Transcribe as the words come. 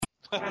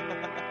No, it's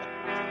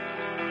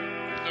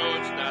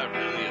not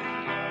really.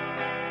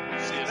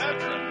 See, is that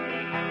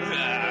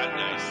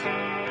nice.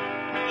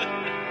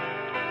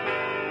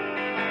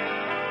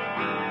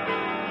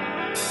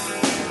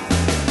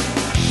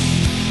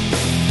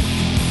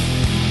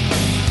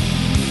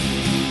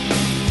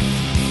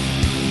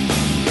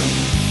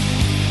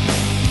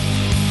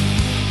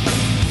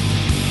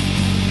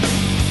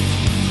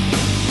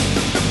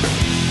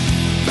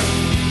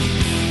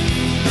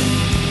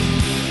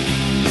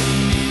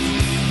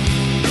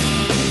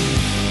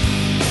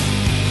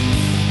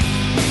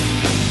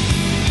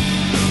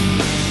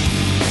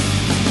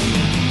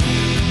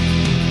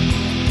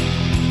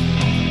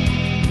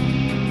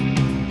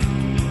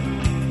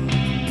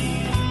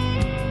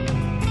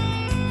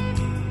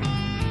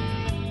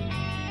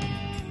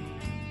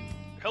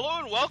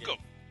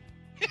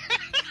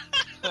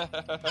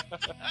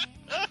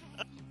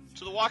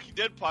 To the Walking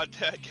Dead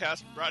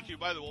podcast brought to you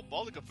by the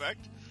Baltic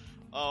Effect.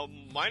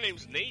 My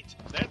name's Nate.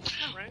 That's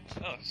Trent.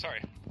 Oh,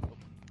 sorry.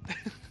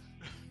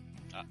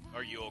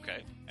 Are you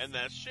okay? And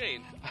that's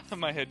Shane.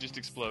 My head just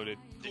exploded.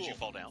 Did you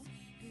fall down?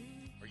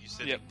 Are you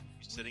sitting? Yep.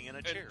 You sitting in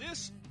a chair? And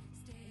this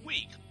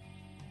week,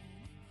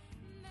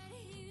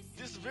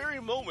 this very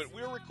moment,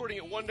 we're recording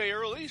it one day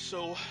early,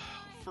 so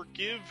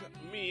forgive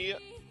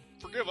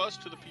us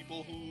to the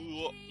people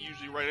who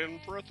usually write in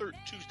for a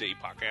Tuesday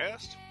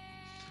podcast.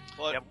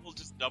 But yeah, we'll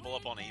just double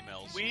up on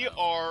emails. We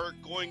are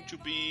going to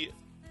be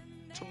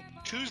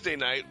Tuesday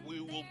night.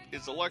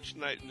 It's election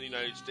night in the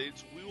United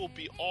States. We will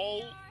be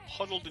all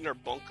huddled in our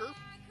bunker.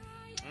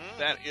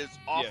 That is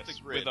off the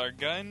grid with our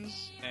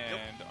guns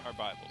and our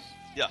Bibles.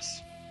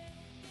 Yes,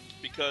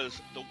 because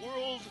the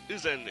world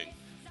is ending.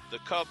 The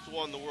Cubs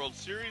won the World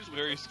Series.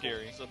 Very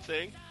scary. It's a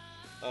thing.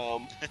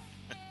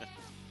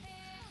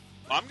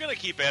 I'm going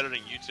to keep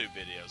editing YouTube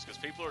videos because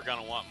people are going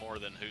to want more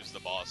than Who's the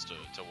Boss to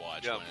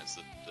watch when it's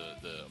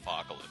the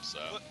apocalypse. So.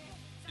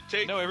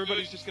 No,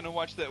 everybody's just going to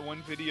watch that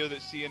one video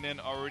that CNN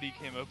already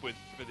came up with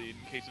for in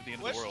case of the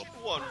end of the world.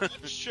 One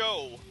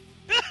show.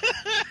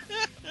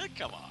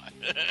 Come on.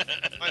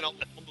 I know.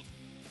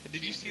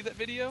 Did you see that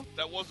video?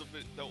 That was a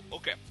video.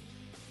 Okay.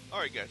 All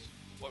right, guys.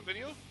 What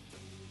video?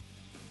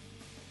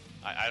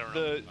 I don't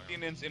know. The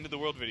CNN's End of the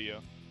World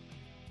video.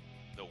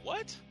 The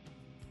what?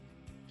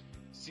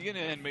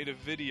 CNN made a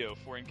video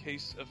for in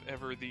case of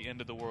ever the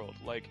end of the world.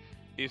 Like,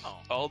 if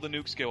all the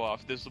nukes go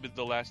off, this will be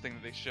the last thing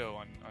that they show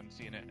on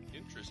CNN.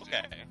 Interesting.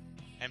 Okay.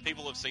 And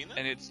people have seen that?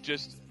 And it's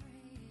just...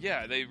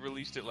 Yeah, they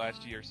released it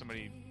last year.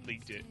 Somebody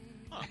leaked it.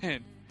 Huh.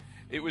 And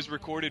it was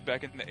recorded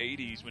back in the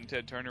 80s when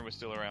Ted Turner was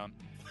still around.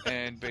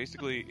 And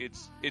basically,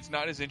 it's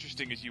not as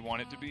interesting as you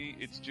want it to be.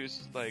 It's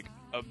just like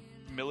a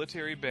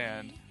military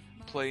band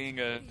playing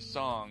a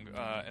song,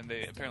 and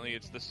apparently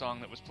it's the song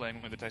that was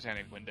playing when the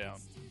Titanic went down.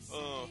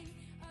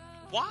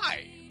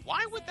 Why?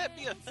 Why would that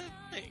be a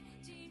thing?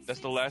 That's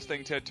the last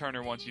thing Ted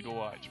Turner wants you to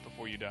watch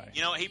before you die.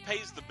 You know, he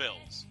pays the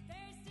bills.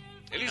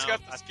 And he's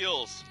got the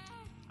skills.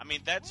 I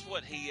mean, that's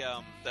what he,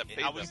 I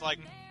was like,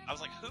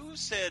 who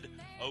said,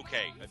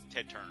 okay,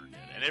 Ted Turner did,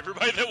 and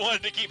everybody that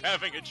wanted to keep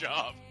having a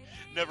job.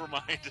 Never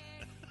mind.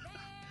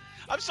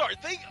 I'm sorry,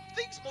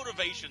 things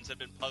motivations have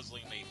been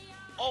puzzling me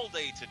all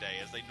day today,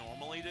 as they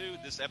normally do.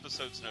 This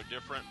episode's no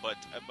different, but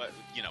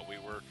you know,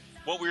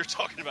 what we were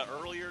talking about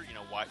earlier, you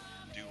know, why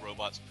do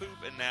robots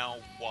poop, and now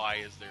why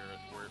is that?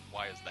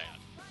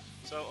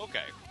 So,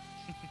 okay.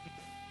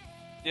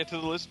 Yeah, to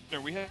the listener,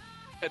 we had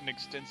an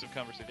extensive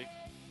conversation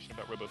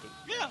about RoboPoop.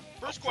 Yeah,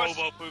 first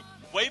question. RoboPoop.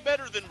 Way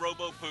better than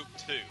RoboPoop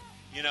 2.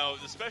 You know,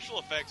 the special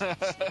effects.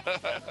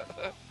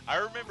 I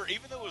remember,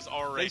 even though it was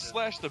R-rated. They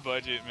slashed the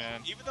budget,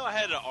 man. Even though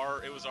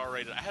it was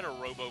R-rated. I had a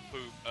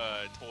RoboPoop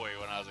toy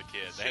when I was a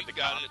kid. They had the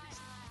got it.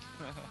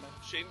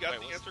 Shane got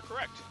the answer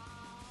correct.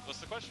 What's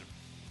the question?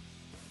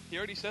 He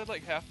already said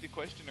like half the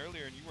question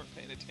earlier, and you weren't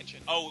paying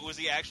attention. Oh, was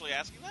he actually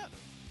asking that?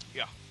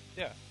 Yeah.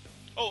 Yeah.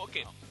 Oh,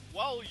 okay.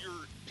 While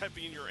you're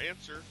typing in your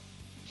answer,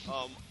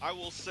 I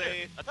will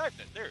say... I typed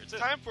it. There, it's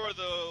time for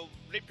the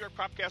Napier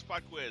Cropcast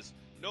Pod Quiz.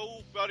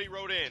 Nobody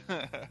wrote in.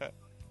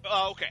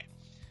 Okay.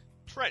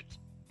 Trent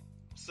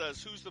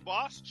says, who's the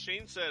boss?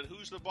 Shane said,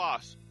 who's the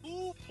boss?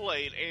 Who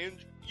played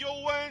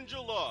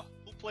Angela?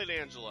 Who played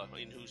Angela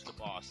in Who's the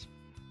Boss?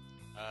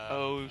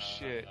 Oh,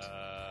 shit.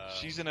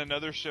 She's in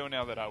another show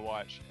now that I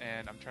watch,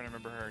 and I'm trying to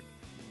remember her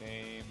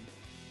name.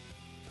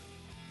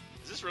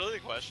 Is this really the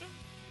question?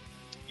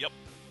 Yep.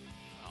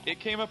 Oh. It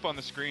came up on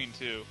the screen,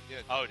 too. Yeah.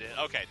 Oh, it did?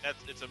 Okay,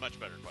 it's a much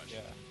better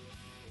question. Yeah.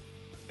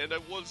 And I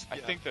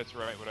think that's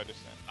right, what I just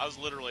said. I was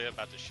literally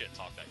about to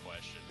shit-talk that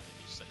question, and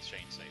you said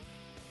Shane saved it.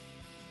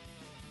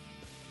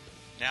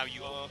 Now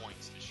you owe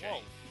points to Shane.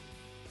 Whoa.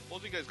 Both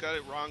of you guys got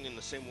it wrong in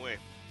the same way.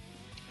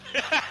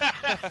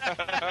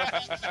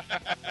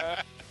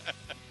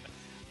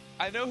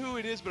 I know who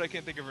it is, but I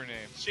can't think of her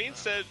name. Shane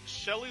said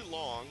Shelley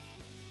Long,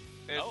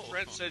 and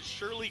Trent said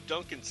Shirley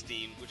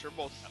Duncanstein, which are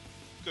both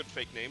good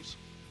fake names.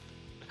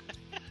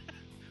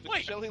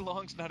 Wait, Shelley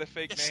Long's not a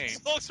fake name.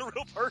 Shelley Long's a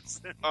real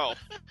person. Oh.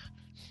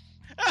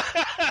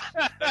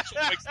 That's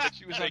what makes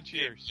She was on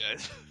Cheers.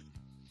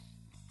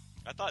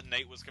 I I thought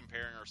Nate was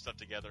comparing our stuff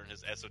together in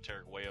his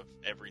esoteric way of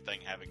everything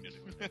having to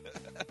do with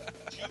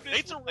it.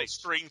 Nate's a real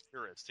string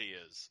theorist, he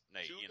is,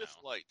 Nate, Judith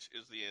Light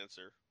is the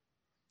answer.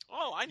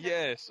 Oh, I know.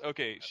 Yes.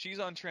 Okay. She's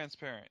on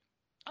Transparent.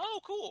 Oh,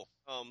 cool.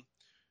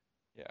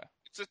 Yeah.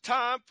 It's a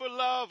time for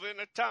love and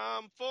a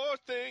time for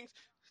things.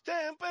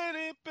 I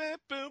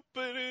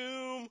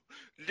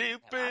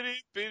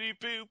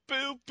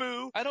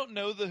don't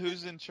know the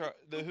who's in charge.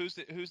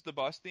 Who's the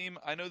boss theme.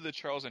 I know the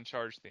Charles in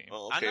Charge theme.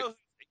 Oh, okay. I know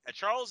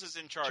Charles is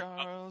in charge.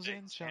 Charles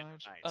in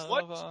charge of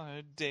What?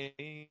 our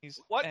days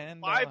What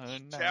and Bible our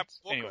book nights.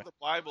 Anyway. of the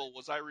Bible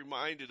was I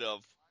reminded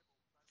of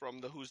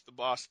from the Who's the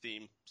Boss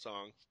theme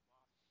song?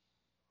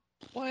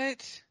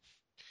 What?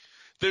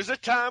 There's a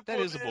time That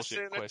for is a this bullshit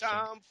and question. a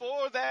time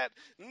for that.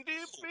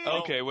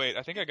 Okay, wait.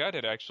 I think I got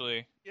it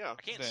actually. Yeah. I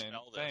can't Then,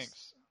 spell this.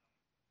 thanks.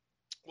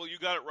 Well, you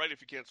got it right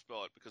if you can't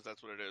spell it, because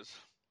that's what it is.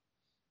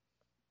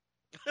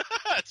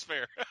 That's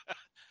fair.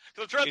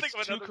 'Cause I'm trying to It's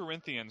think of 2 another.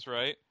 Corinthians,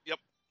 right?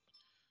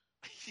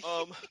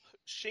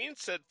 Shane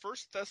said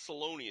First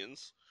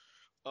Thessalonians.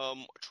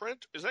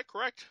 Trent, is that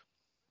correct?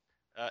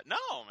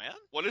 No, man.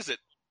 What is it?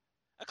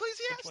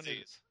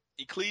 Ecclesiastes.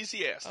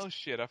 Ecclesiastes. Oh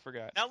shit, I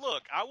forgot. Now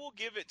look, I will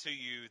give it to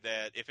you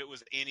that if it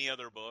was any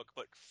other book,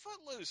 but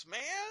Footloose,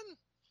 man.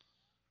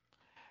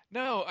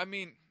 No, I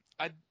mean,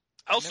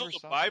 Also never the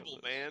saw Bible,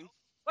 Footloose. man.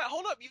 Well,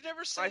 hold up, you've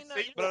never seen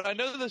favorite- But I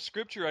know the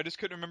scripture. I just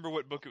couldn't remember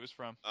what book it was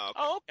from. Okay.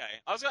 Oh,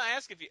 okay. I was going to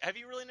ask have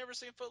you really never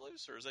seen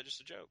Footloose, or is that just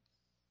a joke?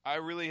 I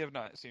really have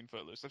not seen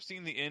Footloose. I've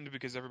seen the end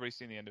because everybody's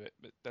seen the end of it,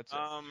 but that's it.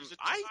 There's a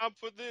time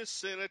for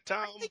this and a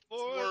time I think for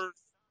it's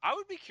worth. I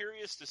would be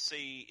curious to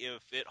see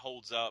if it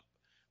holds up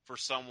for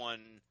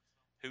someone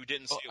who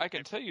didn't see Well, I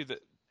can tell you that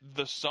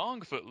the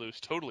song Footloose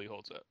totally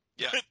holds up.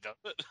 Yeah.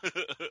 Does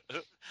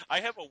it? I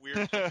have a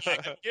weird.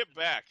 Get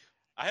back.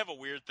 I have a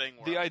weird thing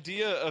where The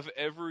idea of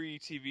every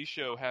TV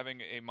show having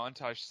a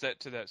montage set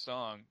to that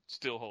song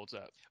still holds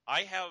up.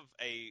 I have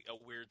a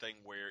weird thing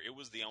where it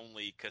was the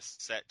only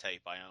cassette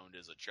tape I owned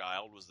as a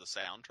child was the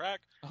soundtrack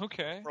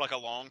Okay. for like a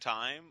long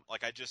time.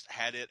 Like I just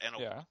had it, and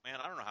Yeah. man,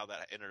 I don't know how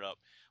that ended up,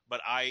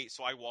 but I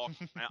walked.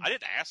 I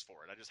didn't ask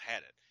for it. I just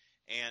had it,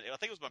 and I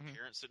think it was my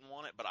parents didn't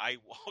want it, but I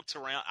walked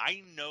around.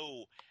 I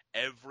know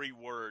every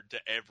word to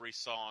every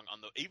song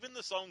on even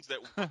the songs that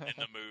were in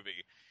the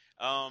movie.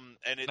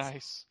 And it's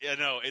Nice.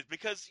 it's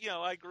because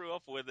I grew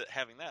up with it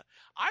having that.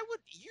 I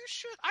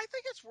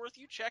think it's worth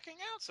you checking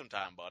out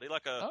sometime, buddy.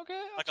 Like a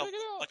Okay, I'll check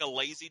it out. like a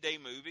lazy day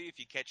movie if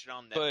you catch it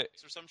on Netflix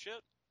But- or some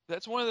shit.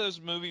 That's one of those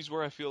movies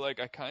where I feel like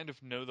I kind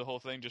of know the whole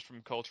thing just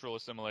from cultural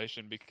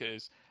assimilation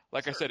because,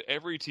 like I said,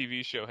 every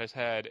TV show has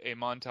had a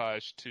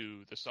montage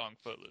to the song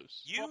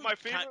Footloose. Well, my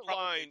favorite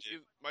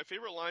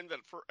line that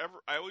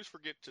forever I always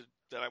forget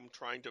that I'm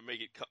trying to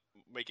make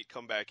it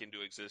come back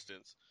into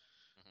existence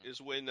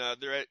is when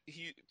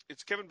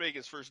it's Kevin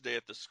Bacon's first day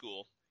at the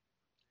school.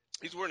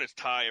 He's wearing his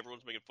tie.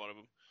 Everyone's making fun of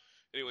him.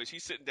 Anyways,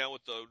 he's sitting down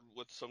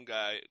with some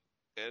guy,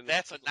 and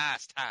That's a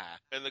nice tie.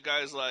 And the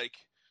guy's like,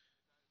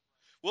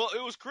 well,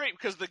 it was great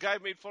because the guy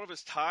made fun of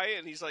his tie,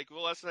 and he's like,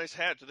 well, that's a nice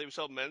hat. Do they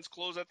sell men's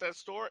clothes at that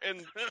store?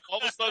 And all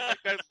of a sudden,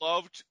 the guy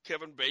loved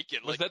Kevin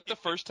Bacon. Was that the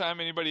first time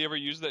anybody ever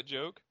used that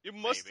joke? It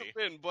must have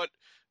been, but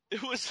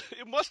it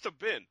must have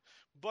been.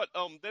 But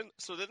then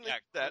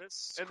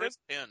Chris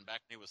thin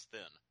back when he was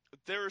thin.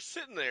 They're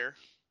sitting there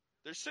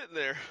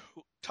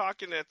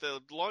talking at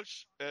the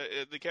lunch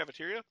at the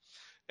cafeteria,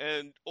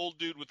 and old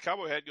dude with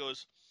cowboy hat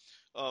goes,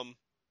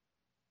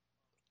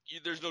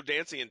 there's no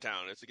dancing in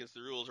town. It's against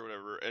the rules or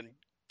whatever. And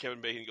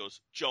Kevin Bacon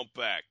goes, jump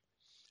back.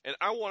 And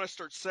I want to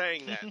start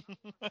saying that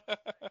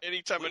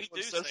anytime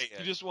anyone says say it.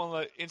 You just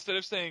want to, instead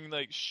of saying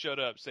like shut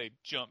up, say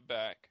jump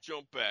back.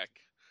 Jump back.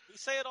 We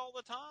say it all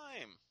the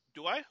time.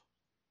 Do I?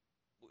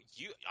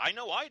 I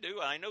know I do,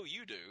 and I know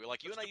you do.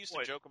 Like, you and I used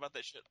to joke about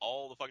that shit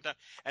all the fucking time.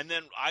 And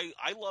then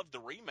I loved the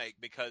remake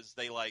because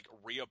they, like,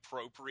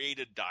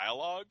 reappropriated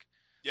dialogue.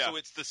 Yeah. So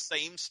it's the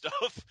same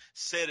stuff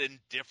said in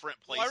different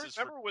places.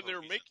 Well, I remember when they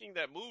were making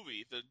that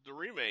movie, the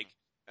remake,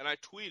 and I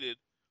tweeted,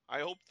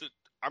 I hope that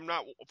I'm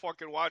not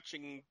fucking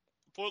watching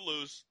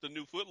Footloose, the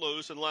new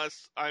Footloose,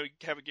 unless I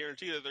have a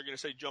guarantee that they're going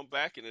to say jump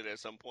back in it at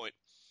some point.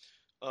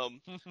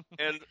 And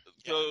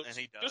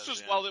this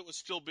was while it was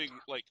still being,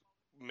 like,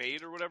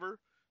 made or whatever.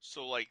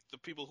 So, like, the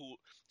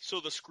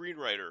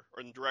screenwriter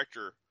or the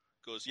director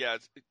goes, yeah,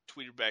 it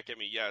tweeted back at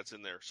me, yeah, it's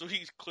in there. So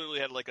he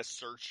clearly had, like, a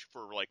search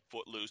for, like,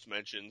 Footloose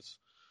mentions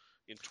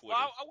in Twitter.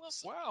 Well, I will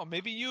say, wow,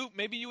 maybe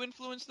you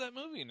influenced that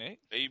movie, Nate.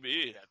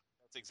 Maybe. Yeah,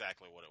 that's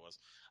exactly what it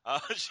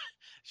was.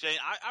 Shane,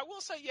 I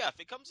will say, yeah, if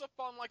it comes up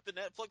on, like, the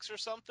Netflix or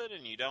something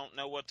and you don't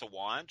know what to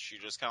watch,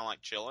 you're just kind of,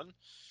 like, chilling.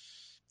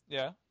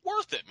 Yeah.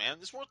 Worth it, man.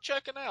 It's worth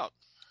checking out.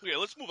 Okay,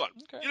 let's move on.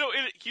 Okay. You know,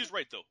 he's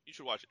right, though. You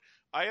should watch it.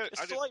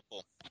 It's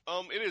delightful.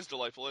 It is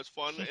delightful. It's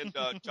fun, and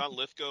John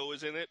Lithgow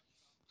is in it.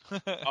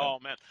 Oh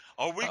man,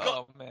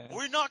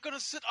 we're not going to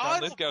sit John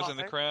idle. Lithgow's in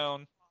The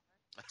Crown.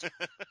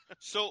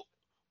 So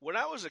when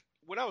I was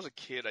a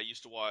kid, I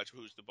used to watch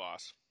Who's the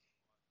Boss,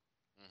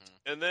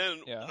 and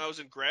then when I was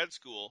in grad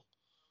school,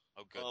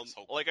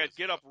 I'd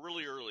get up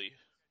really early,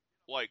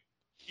 like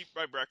eat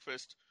my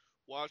breakfast,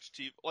 watch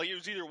TV. Like it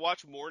was either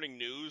watch morning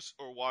news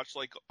or watch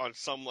like on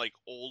some like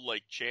old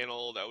like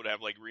channel that would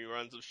have like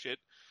reruns of shit.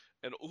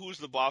 And Who's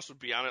the Boss would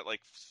be on at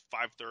like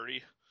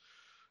 5:30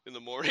 in the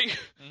morning.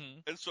 Mm-hmm.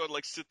 And so I'd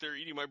like sit there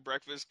eating my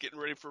breakfast, getting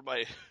ready for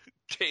my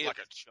day Like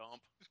at a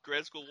chump.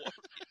 grad school,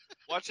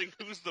 watching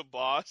Who's the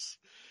Boss.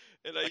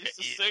 And I Like used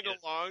to an sing idiot.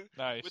 along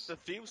Nice. with the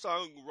theme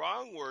song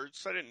wrong words,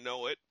 so I didn't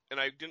know it, and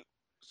I didn't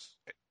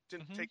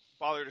Mhm.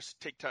 bother to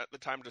take the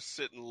time to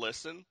sit and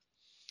listen.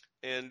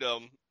 And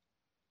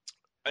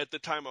at the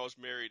time I was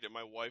married, and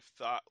my wife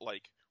thought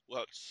like,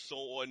 well,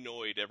 so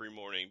annoyed every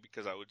morning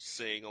because I would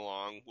sing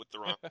along with the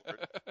wrong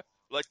words,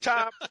 like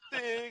time for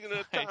thing and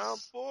a time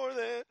Nice. for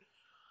that.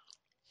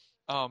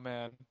 Oh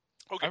man.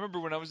 I Okay. remember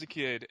when I was a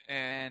kid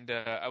and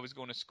I was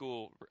going to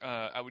school.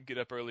 I would get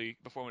up early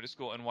before I went to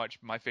school and watch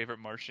My Favorite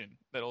Martian,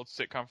 that old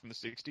sitcom from the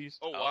 '60s.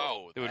 Oh wow.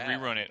 Oh, They would that.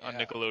 rerun it on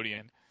Yeah.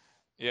 Nickelodeon.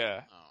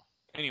 Yeah. Oh.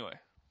 Anyway,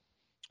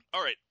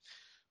 All right.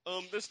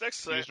 This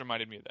next you just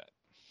reminded me of that.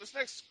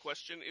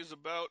 question is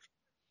about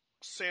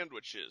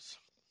sandwiches.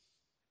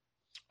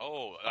 Oh,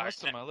 all right.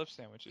 Awesome. I love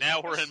sandwiches.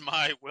 Now we're in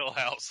my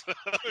wheelhouse.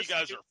 You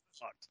guys say- are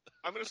fucked.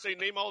 I'm gonna say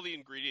name all the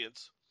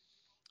ingredients.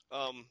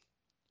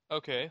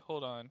 Okay,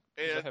 hold on,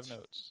 because I And have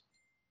notes.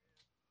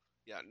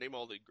 yeah, name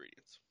all the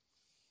ingredients.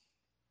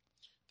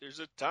 There's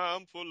a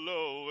time for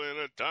love and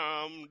a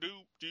time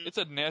doop doop. It's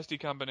a nasty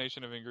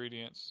combination of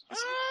ingredients.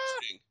 It's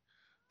interesting.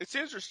 It's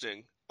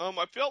interesting.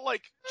 I felt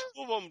like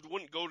two of them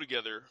wouldn't go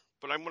together,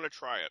 but I'm gonna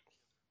try it.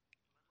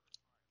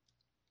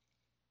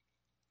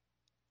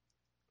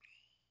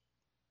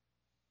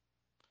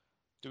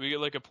 Do we get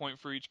like a point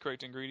for each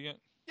correct ingredient?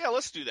 Yeah,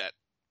 let's do that.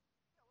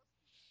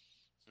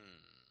 Hmm.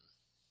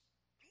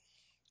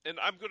 And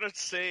I'm gonna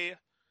say,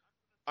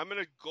 I'm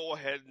gonna go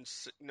ahead and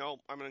no,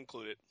 I'm gonna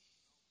include it.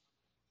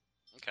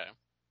 Okay.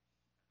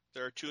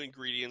 There are two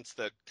ingredients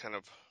that kind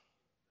of.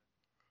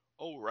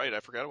 Oh right, I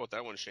forgot about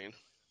that one, Shane.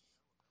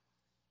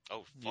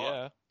 Oh, fuck.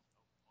 Yeah.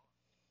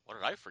 What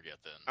did I forget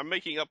then? I'm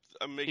making up.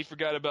 He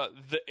forgot about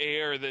the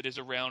air that is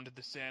around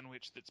the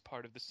sandwich that's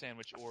part of the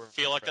sandwich or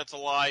Feel like that's a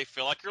lie.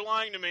 Feel like you're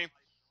lying to me.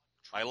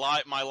 My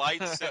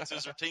light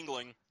senses are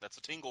tingling. That's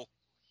a tingle.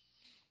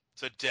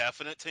 It's a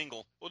definite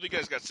tingle. Well, you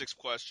guys got 6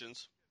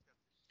 questions.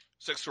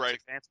 6 right.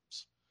 6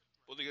 answers.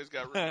 Well, you guys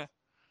got right.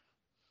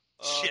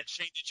 Shit,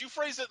 Shane, did you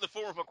phrase it in the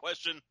form of a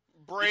question?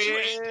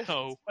 Bread,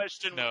 No.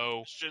 Question.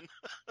 No. Question.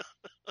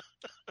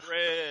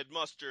 bread,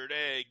 mustard,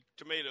 egg,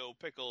 tomato,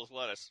 pickles,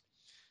 lettuce.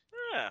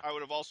 Yeah. I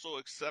would have also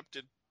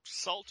accepted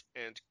salt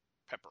and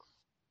pepper.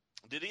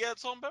 Did he add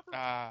salt and pepper?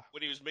 Ah.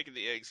 When he was making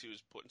the eggs, he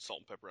was putting salt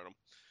and pepper on them.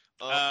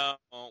 The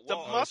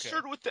Well,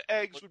 mustard with the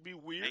eggs would be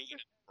weird.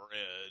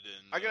 bread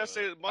and I gotta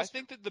say, the I mustard.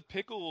 think that the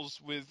pickles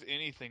with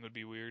anything would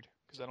be weird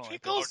because I don't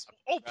Pickles.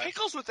 Oh,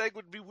 pickles with egg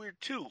would be weird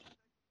too.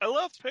 I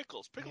love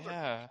pickles. like Pickles that.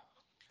 are. Yeah.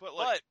 But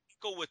like, But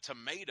pickle with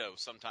tomato,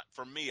 sometimes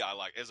for me, I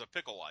like as a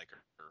pickle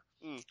liker.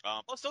 Mm.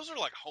 Plus, those are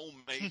like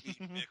homemade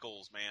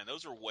pickles, man.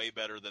 Those are way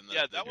better than the.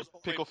 yeah, that was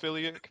Pickle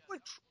philiac.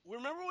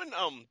 Remember when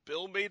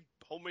Bill made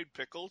homemade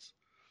pickles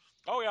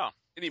Oh yeah.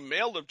 and he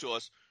mailed them to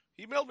us?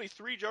 He mailed me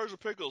 3 jars of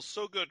pickles,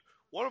 so good.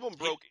 One of them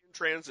broke in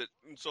transit,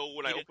 and so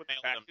when I opened the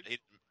package,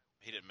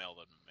 He didn't mail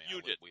them to me.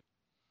 You did.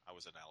 I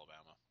was in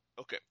Alabama.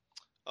 okay,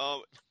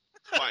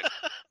 fine.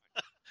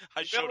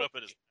 I showed up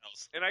at his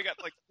house. And I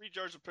got like 3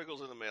 jars of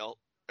pickles in the mail,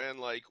 and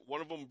like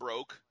one of them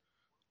broke,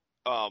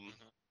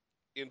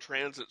 in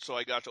transit. So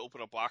I got to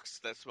open a box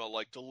that smelled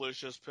like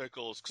delicious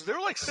pickles because they're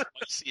like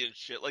spicy and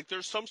shit. Like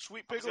there's some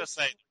sweet I was pickles.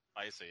 gonna say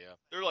spicy, yeah.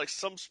 There are like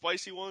some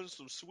spicy ones,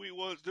 some sweet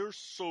ones. They're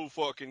so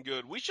fucking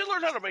good. We should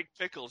learn how to make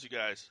pickles, you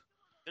guys.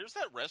 There's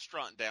that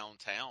restaurant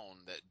downtown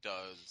that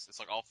does. It's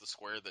like off the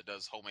square that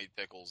does homemade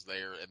pickles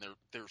there, and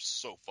they're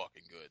so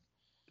fucking good.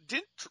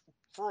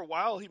 For a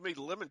while he made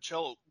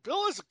limoncello.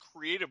 Bill is a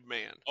creative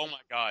man. Oh my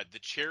god, the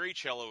cherry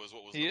cello is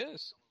what was. He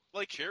is.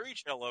 Like cherry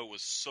cello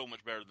was so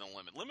much better than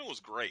lemon. Lemon was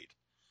great.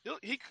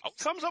 He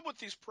comes up with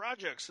these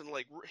projects and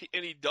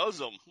he does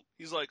them.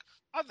 He's like,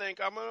 I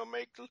think I'm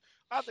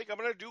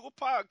gonna do a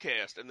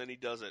podcast, and then he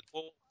does it.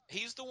 Well,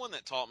 he's the one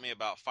that taught me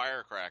about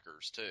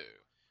firecrackers too.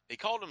 He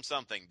called them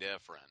something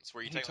different. It's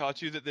where you He take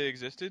taught you that they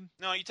existed?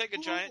 no, you take a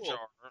giant Cool. jar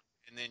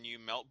and then you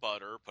melt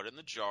butter, put it in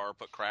the jar,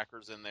 put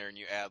crackers in there, and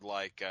you add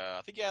like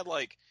I think you add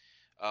like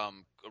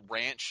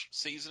ranch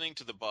seasoning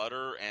to the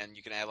butter, and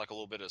you can add like a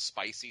little bit of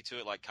spicy to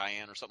it, like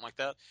cayenne or something like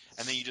that.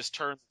 And then you just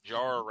turn the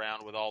jar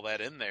around with all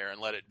that in there and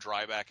let it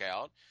dry back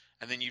out.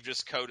 And then you've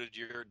just coated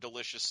your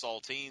delicious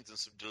saltines and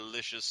some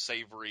delicious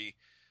savory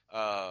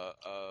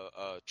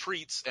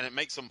treats, and it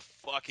makes them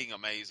fucking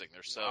amazing.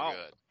 They're so Wow.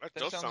 good. That That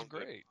does sounds sound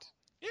good. great.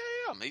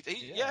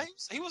 Yeah.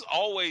 He was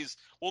always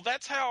well.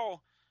 That's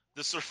how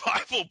the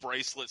survival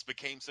bracelets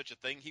became such a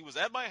thing. He was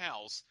at my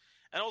house,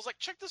 and I was like,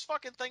 "Check this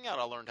fucking thing out!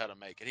 I learned how to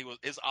make it."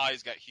 His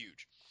eyes got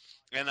huge,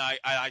 and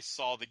I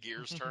saw the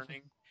gears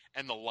turning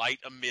and the light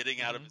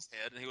emitting out of his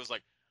head, and he was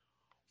like,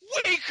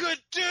 "We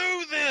could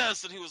do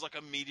this!" And he was like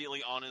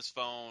immediately on his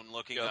phone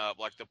looking up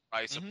like the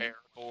price of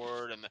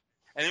paracord, and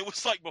it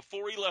was like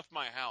before he left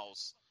my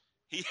house.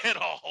 He had a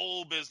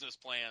whole business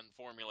plan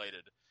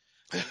formulated.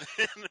 And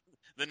then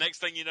the next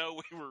thing you know,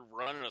 we were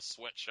running a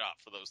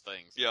sweatshop for those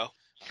things. Yeah.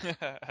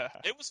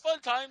 It was fun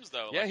times,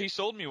 though. Yeah, he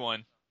sold me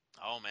one.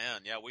 Oh,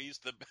 man. Yeah, we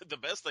used the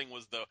best thing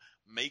was the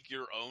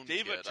make-your-own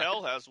Dave kit.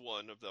 Attell has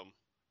one of them.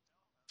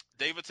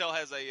 Dave Attell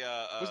has a...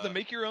 Was the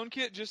make your own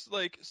kit just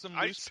like some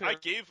I loose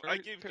gave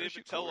Dave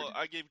Attell cord?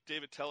 I gave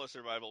Dave Attell a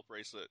survival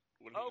bracelet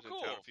when he was in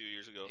town a few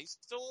years ago. He's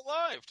still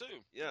alive,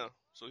 too. Yeah,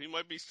 so he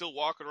might be still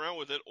walking around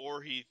with it,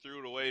 or he threw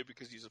it away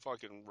because he's a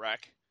fucking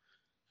wreck.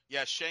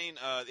 Yeah, Shane,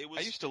 it was...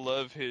 I used to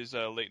love his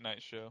late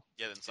night show.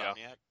 Yeah, the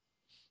Insomniac.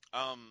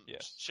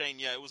 Yes. Shane,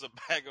 yeah, it was a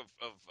bag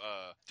of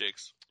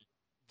Dicks.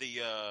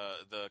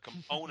 The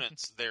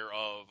components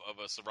thereof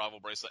of a survival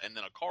bracelet, and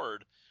then a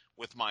card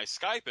with my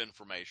Skype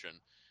information.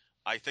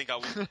 I think I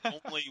was the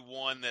only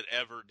one that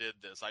ever did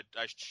this. I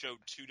showed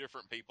 2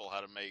 different people how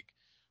to make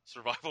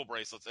survival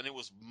bracelets, and it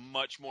was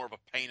much more of a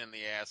pain in the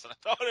ass than I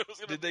thought it was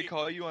going to be. Did they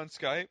call you on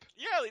Skype?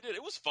 Yeah, they did.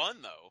 It was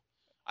fun, though.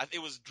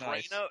 It was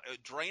Nice.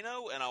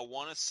 Drano, and I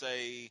want to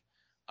say,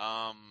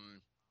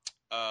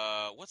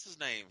 what's his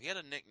name? He had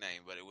a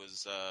nickname, but it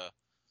was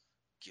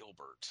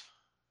Gilbert.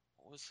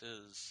 What was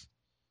his?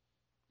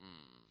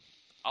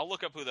 I'll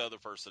look up who the other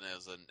person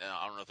is, and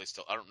I don't know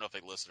if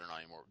they listen or not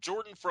anymore.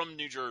 Jordan from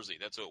New Jersey.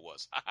 That's who it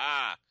was.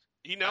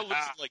 He now lives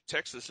in like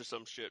Texas or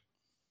some shit.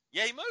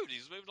 Yeah, he moved.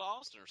 He's moved to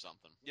Austin or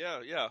something.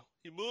 Yeah.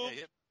 He moved,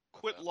 Yeah,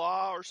 quit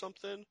law or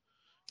something.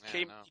 Yeah,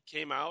 He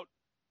came out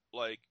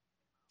like.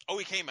 Oh,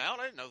 he came out?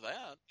 I didn't know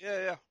that.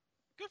 Yeah.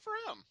 Good for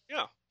him.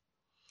 Yeah.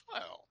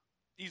 Well,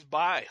 He's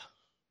bi.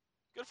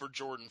 good for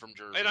Jordan from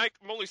Jersey. And I'm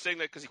only saying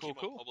that because he came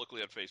Cool. out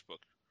publicly on Facebook.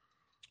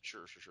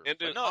 Sure. And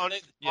But on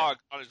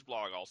his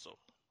blog also.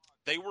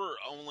 They were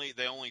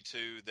the only 2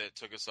 that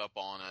took us up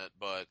on it,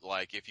 but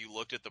like if you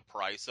looked at the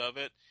price of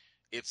it,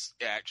 it's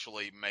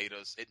actually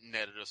it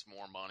netted us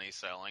more money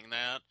selling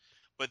that.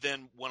 But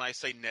then when I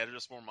say netted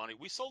us more money,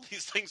 we sold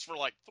these things for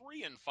like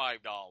 $3 and $5,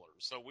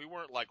 so we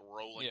weren't like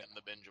rolling in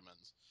the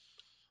Benjamins.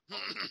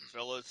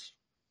 Fellas,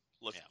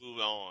 let's move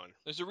on.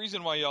 There's a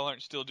reason why y'all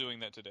aren't still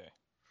doing that today.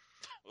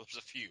 Well, there's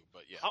a few,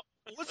 but yeah.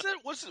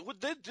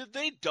 Did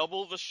they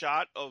double the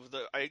shot of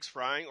the eggs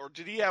frying, or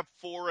did he have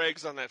 4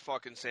 eggs on that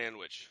fucking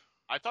sandwich?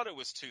 I thought it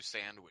was 2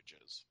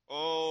 sandwiches.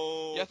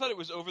 Oh. Yeah, I thought it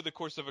was over the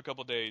course of a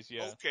couple days.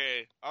 Yeah.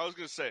 Okay, I was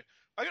gonna say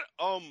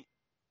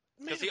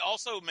because he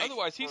also made.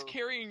 Otherwise, he's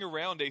carrying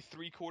around a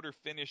 3/4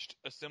 finished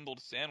assembled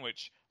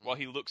sandwich while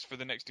he looks for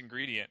the next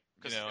ingredient.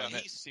 And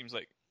that seems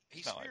like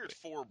he speared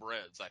 4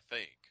 breads, I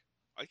think.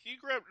 He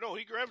grabbed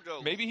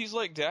a. Maybe he's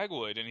like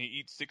Dagwood and he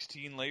eats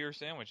 16-layer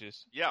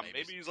sandwiches. Yeah,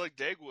 maybe he's like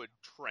Dagwood.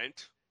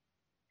 Trent.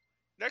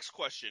 Next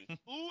question: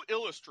 who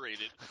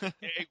illustrated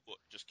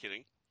Dagwood? Just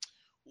kidding.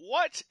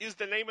 What is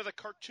the name of the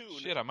cartoon?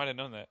 Shit, I might have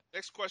known that.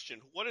 Next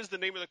question: what is the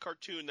name of the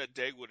cartoon that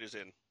Dagwood is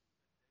in?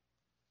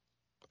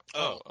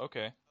 Oh,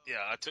 okay.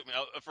 Yeah, it took me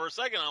for a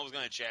second. I was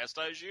going to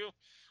chastise you.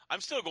 I'm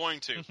still going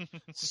to.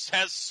 This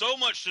has so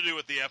much to do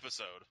with the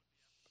episode.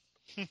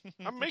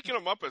 I'm making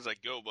them up as I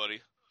go,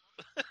 buddy.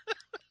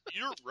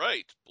 You're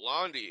right,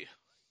 Blondie.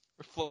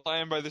 We're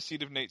flying by the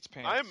seat of Nate's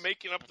pants. I am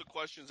making up the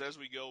questions as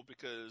we go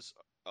because.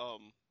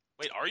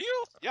 Wait, are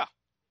you? Yeah.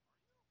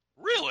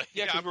 Really?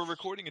 Yeah, because we're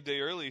recording a day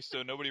early,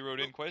 so nobody wrote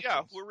in questions.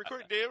 Yeah, we're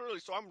recording a day early,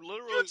 so I'm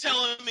literally. You're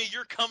telling me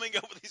you're coming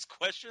up with these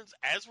questions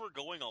as we're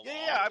going along?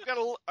 Yeah.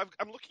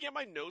 I'm looking at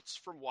my notes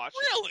from watching.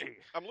 Really?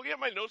 I'm looking at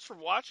my notes from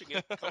watching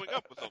it, and coming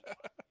up with them.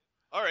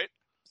 All right.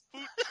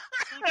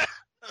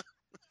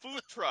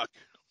 Food truck.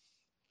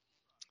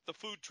 The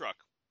food truck.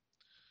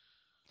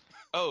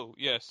 Oh,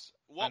 yes.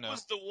 What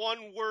was the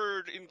one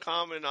word in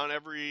common on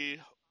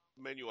every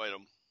menu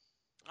item?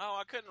 Oh,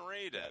 I couldn't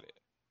read it.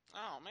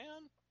 Oh,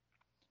 man.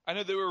 I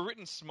know they were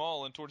written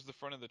small and towards the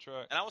front of the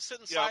truck. And I was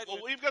sitting sideways. Yeah,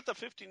 well, we've got the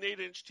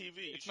 15.8-inch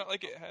TV. It's not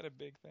like it had a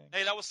big thing.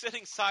 Hey, I was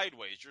sitting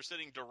sideways. You're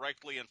sitting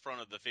directly in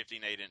front of the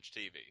 15.8-inch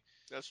TV.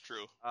 That's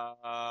true.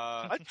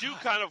 I do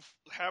kind of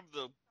have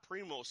the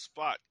primo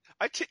spot.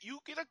 I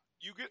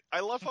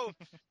love how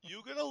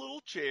you get a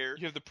little chair.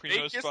 You have the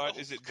primo spot.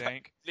 Is it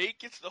dank? Nate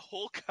gets the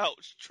whole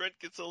couch. Trent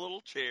gets a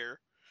little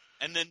chair.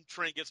 And then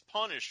Trent gets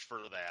punished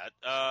for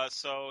that.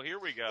 So here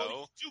we go.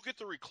 Well, you get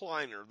the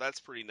recliner. That's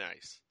pretty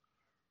nice.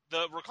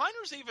 The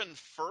recliner's even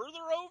further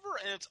over,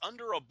 and it's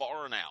under a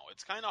bar now.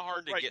 It's kind of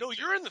hard to get. No,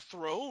 you're in the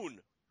throne.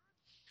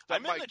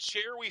 I'm in the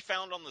chair we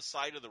found on the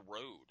side of the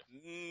road.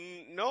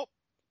 Nope.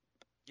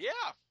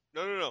 Yeah.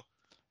 No.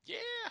 Yeah.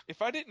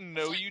 If I didn't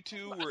know you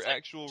two were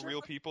actual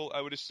real people,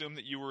 I would assume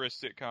that you were a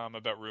sitcom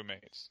about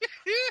roommates.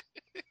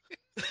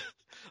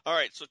 All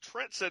right, so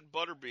Trent said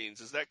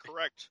butterbeans. Is that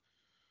correct,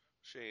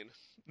 Shane?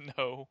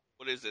 No.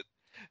 What is it?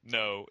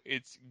 No,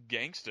 it's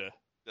gangsta.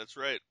 That's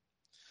right.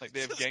 Like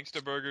they have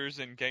gangsta burgers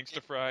and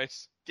gangsta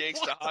fries.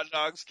 Gangsta hot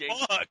dogs,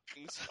 gangsta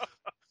things.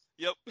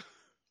 Yep.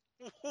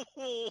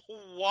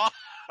 Why?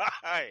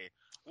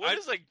 What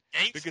is a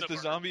gangsta Because the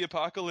burger? zombie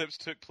apocalypse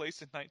took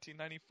place in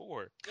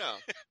 1994. Yeah.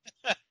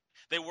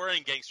 They were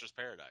in Gangster's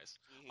Paradise.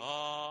 Mm-hmm.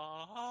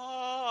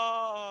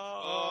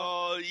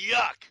 Oh,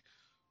 yuck.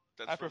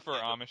 I prefer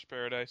Amish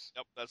Paradise.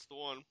 Yep, that's the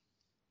one.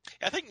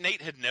 I think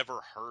Nate had never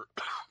heard.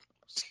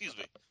 Excuse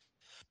me.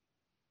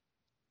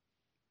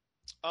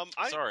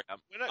 Sorry,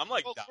 I'm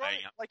like dying.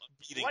 I'm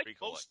beating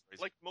recall.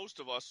 Like most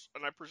of us,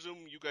 and I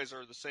presume you guys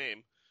are the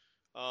same.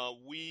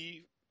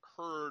 We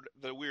heard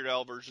the Weird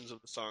Al versions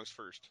of the songs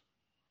first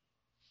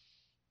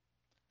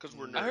because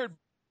we're nerds. I heard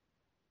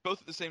both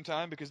at the same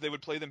time because they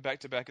would play them back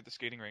to back at the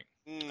skating rink.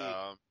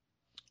 No,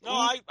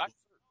 I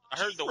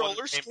heard the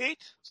roller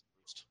skate.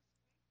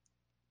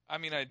 I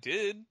mean, I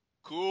did.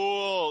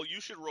 Cool. You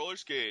should roller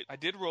skate. I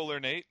did roller,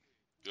 Nate.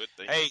 Good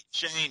thing. Hey,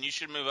 Shane, you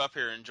should move up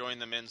here and join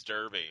the men's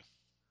derby.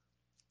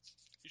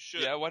 You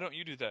should. Yeah, why don't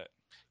you do that?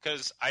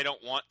 Because I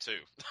don't want to.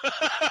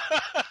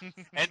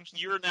 And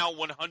you're now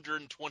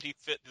 125th,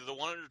 the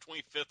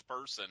 125th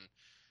person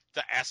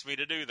to ask me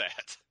to do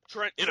that.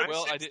 Trent,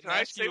 I didn't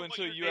ask you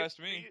until you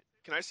asked me.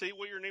 Can I say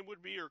what your name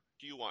would be, or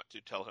do you want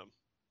to tell him?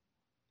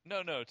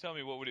 No. Tell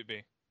me, what would it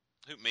be?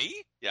 Who,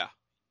 me? Yeah.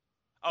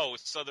 Oh,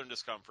 it's Southern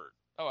Discomfort.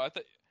 Oh,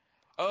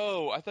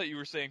 I thought you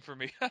were saying for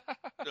me.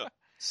 No.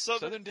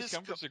 Southern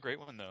Discomfort's a great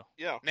one, though.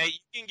 Yeah. Now, you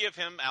can give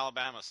him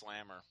Alabama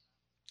Slammer.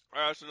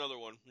 That's another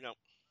one. Yep.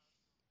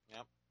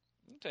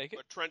 Take it.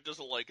 But Trent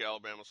doesn't like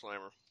Alabama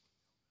Slammer.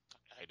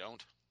 I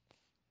don't.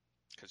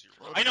 Because you're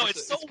wrong. I know,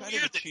 it's so kind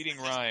weird. Of a cheating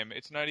rhyme.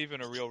 It's not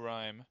even a real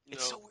rhyme.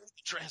 It's so weird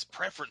that Trent has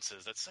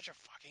preferences. That's such a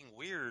fucking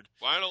weird.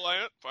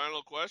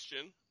 Final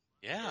question.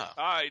 Yeah.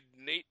 Tied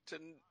 8 to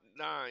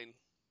 9.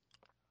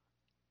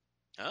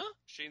 Huh?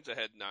 Shane's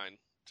ahead 9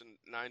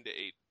 to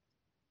 8.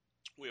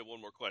 We have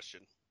one more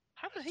question.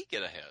 How did he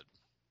get ahead?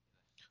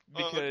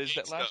 Because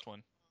that last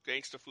one.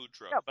 Gangsta Food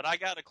Truck. Yeah, but I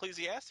got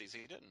Ecclesiastes.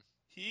 He didn't.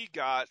 He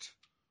got.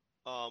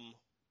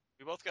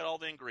 We both got all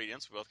the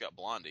ingredients. We both got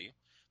Blondie.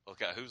 Both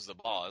got Who's the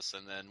Boss,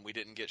 and then we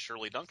didn't get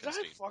Shirley Did Duncan's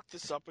I team. fuck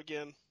this up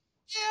again?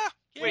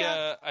 Yeah.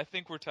 Yeah, I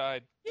think we're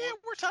tied. Yeah,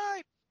 we're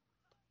tied.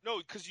 No,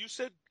 because you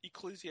said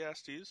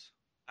Ecclesiastes.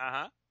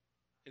 Uh-huh.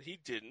 And he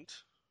didn't.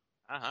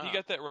 Uh-huh. He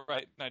got that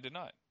right, and I did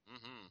not.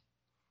 Mm-hmm.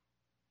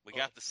 We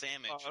got the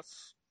sandwich.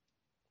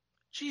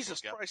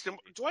 Jesus Christ.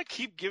 Do I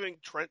keep giving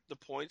Trent the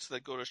points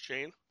that go to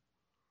Shane?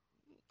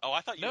 Oh,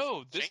 I thought you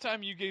No, this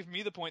time you gave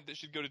me the point that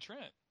should go to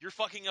Trent. You're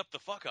fucking up the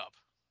fuck up.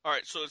 All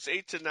right, so it's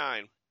 8 to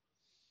 9.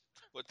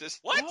 But this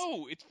What?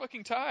 No, it's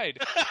fucking tied.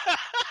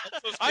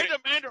 I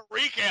demand a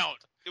recount.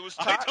 It was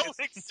I don't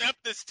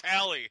accept this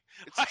tally.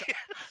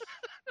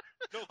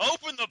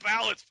 Open the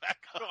ballots back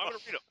up. No, I'm going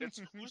to read it.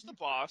 It's Who's the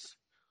Boss?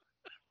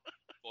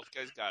 Both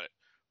guys got it.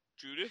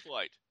 Judith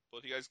Light.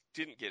 Both you guys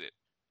didn't get it.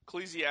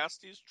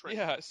 Ecclesiastes, Trent.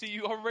 Yeah, see,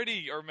 you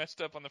already are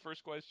messed up on the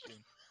first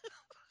question.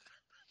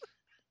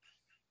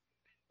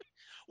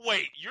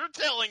 Wait, you're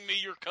telling me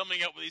you're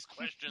coming up with these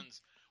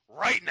questions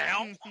right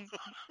now?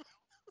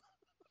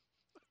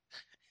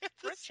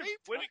 Because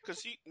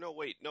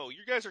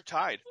you guys are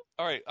tied.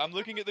 All right, I'm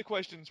looking at the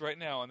questions right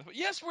now.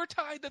 Yes, we're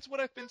tied. That's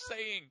what I've been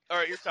saying. All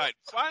right, you're tied.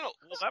 Well,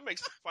 that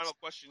makes the final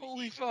question.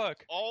 Holy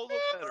fuck! All the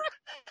better.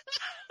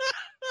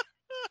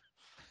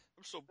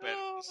 I'm so bad at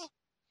this.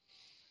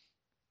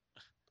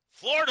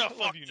 Florida,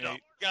 fuck you,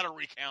 Nate. Got to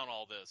recount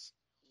all this.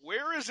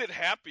 Where is it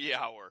happy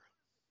hour?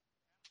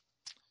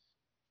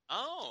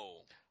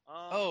 Oh.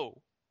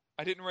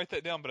 I didn't write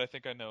that down, but I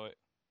think I know it.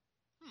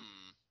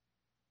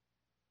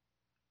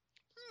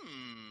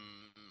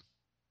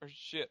 Or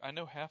shit, I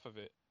know half of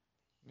it.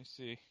 Let me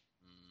see.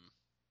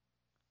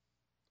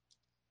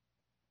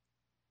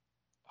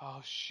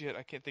 Oh shit,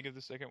 I can't think of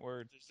the second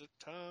word. There's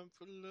a time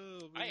for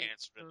love. I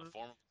answered in the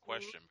form of a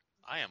question.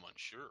 I am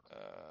unsure.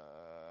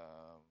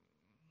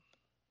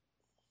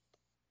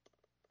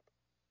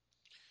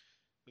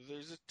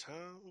 There's a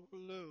time for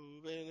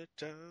love and a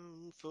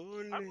time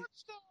for I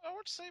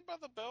watched Saved by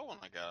the Bell when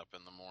I got up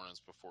in the mornings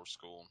before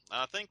school.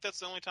 I think that's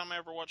the only time I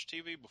ever watched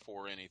TV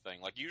before anything.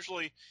 Like,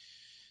 usually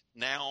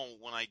now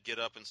when I get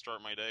up and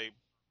start my day,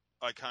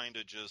 I kind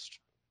of just,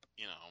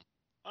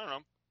 I don't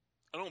know.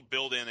 I don't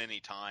build in any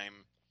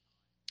time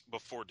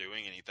before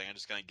doing anything. I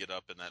just kind of get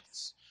up and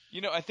that's...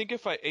 I think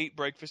if I ate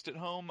breakfast at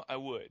home, I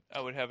would. I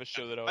would have a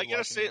show that I would watch. I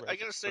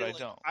gotta say,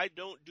 I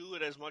don't do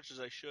it as much as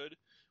I should.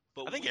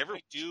 But I think I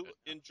do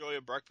enjoy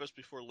a breakfast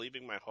before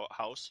leaving my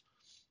house.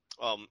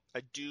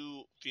 I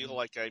do feel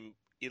like I'm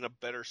in a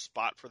better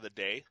spot for the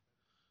day.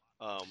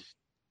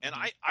 And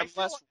I'm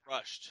less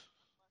rushed.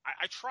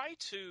 I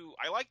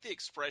like the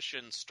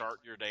expression "start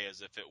your day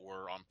as if it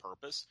were on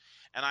purpose,"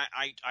 and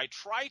I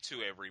try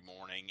to every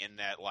morning in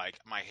that, like,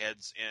 my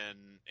head's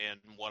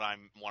in what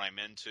I'm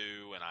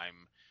into and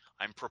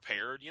I'm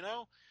prepared,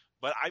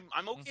 But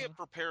I'm okay at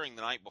preparing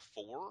the night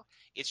before.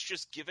 It's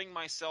just giving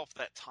myself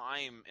that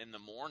time in the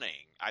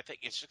morning. I think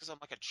it's just because I'm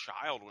like a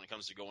child when it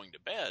comes to going to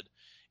bed,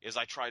 is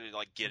I try to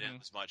like get in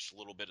as much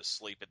little bit of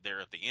sleep at the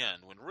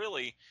end. When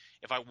really,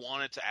 if I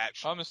wanted to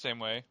actually, I'm the same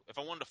way. If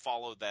I wanted to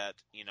follow that,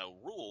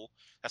 rule,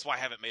 that's why I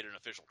haven't made an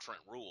official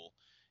Trent rule.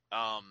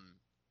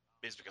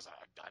 Is because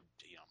I'm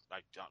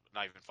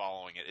not even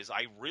following it. Is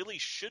I really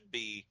should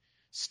be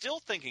still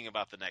thinking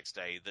about the next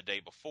day, the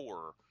day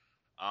before.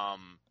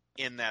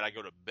 In that I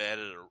go to bed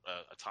at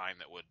a time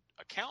that would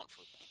account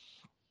for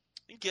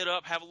that. You get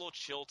up, have a little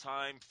chill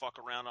time, fuck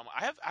around.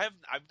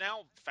 I've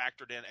now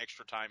factored in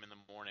extra time in the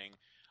morning,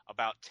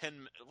 about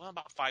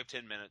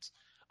 5-10 minutes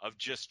of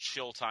just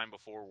chill time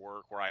before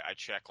work, where I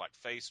check like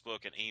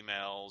Facebook and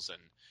emails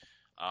and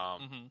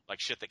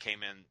like shit that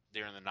came in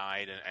during the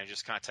night, and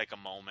just kind of take a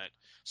moment.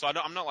 So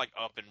I'm not like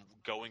up and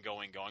going.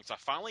 So I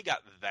finally got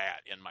that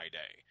in my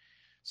day.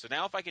 So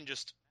now if I can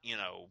just,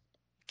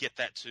 get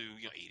that to,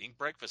 eating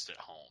breakfast at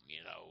home,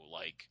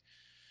 like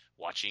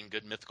watching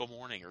Good Mythical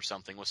Morning or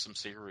something with some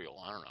cereal.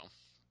 I don't know.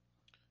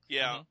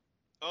 Yeah.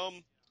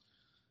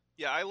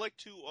 Yeah, I like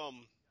to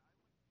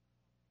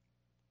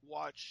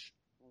watch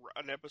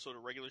an episode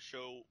of regular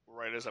show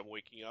right as I'm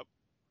waking up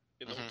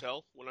in the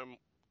hotel when I'm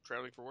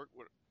traveling for work.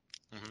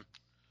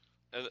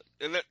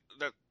 And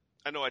that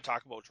I know I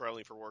talk about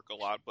traveling for work a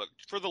lot, but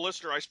for the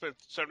listener, I spent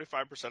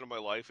 75% of my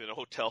life in a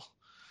hotel.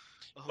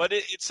 But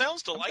it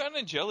sounds I'm delightful.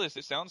 kind of jealous.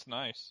 It sounds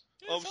nice.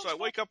 So I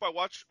wake up, I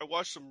watch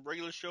some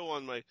regular show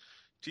on my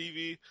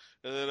TV,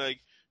 and then I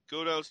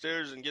go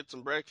downstairs and get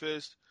some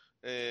breakfast,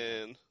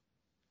 and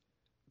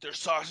their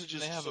sausages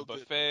And they are have so a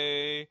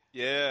buffet. good.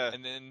 Yeah.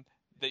 And then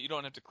that you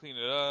don't have to clean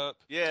it up.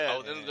 Yeah.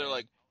 And then they're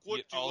like, you "What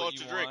get do you all want that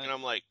to you drink?" want, And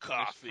I'm like, and there's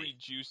 "Coffee." free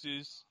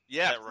juices.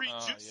 Yeah, That free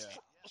right. juice. Yeah.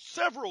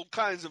 Several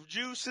kinds of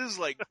juices,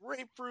 like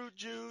grapefruit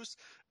juice,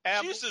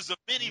 apple, Juice is a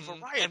mini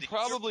variety. And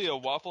probably a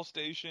waffle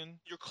station.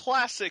 your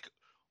classic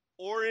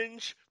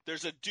orange.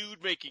 There's a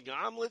dude making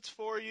omelets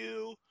for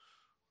you.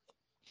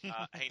 Hey,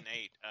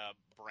 Nate,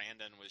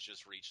 Brandon was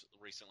just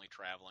recently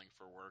traveling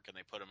for work, and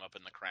they put him up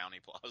in the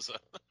Crowny Plaza.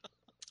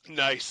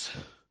 Nice.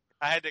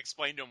 I had to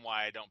explain to him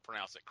why I don't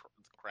pronounce it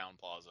Crown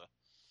Plaza.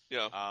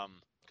 Yeah.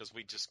 Because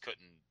we just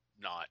couldn't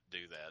not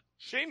do that.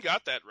 Shane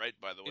got that right,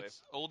 by the way.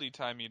 It's oldie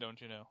timey,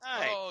 don't you know?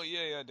 Hey. Oh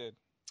yeah, I did.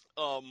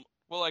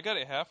 Well, I got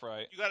it half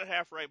right. You got it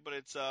half right, but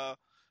it's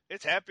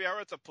happy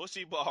hour at the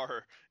Pussy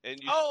Bar, and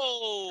you.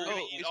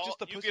 It's just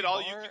the Pussy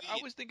Bar. I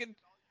was thinking.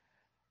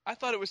 I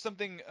thought it was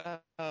something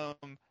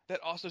that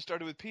also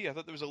started with P. I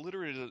thought there was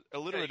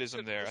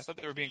alliteratism there. I thought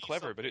they were being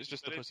clever, but it's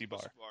just the Pussy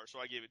Bar. So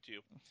I gave it to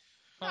you.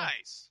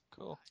 Nice.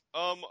 Cool.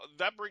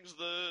 That brings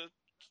the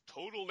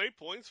total Nate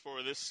points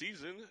for this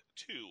season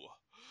to.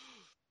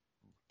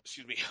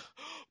 Excuse me.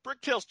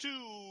 Bricktails 2,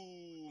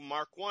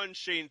 Mark 1,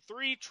 Shane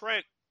 3,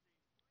 Trent.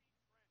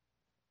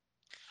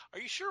 Are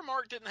you sure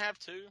Mark didn't have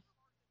 2?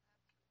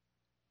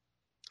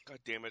 God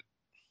damn it.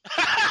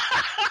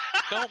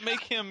 Don't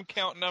make him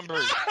count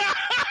numbers.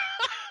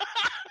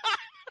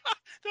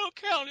 Don't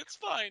count. It's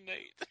fine,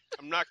 Nate.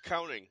 I'm not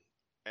counting,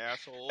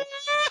 asshole.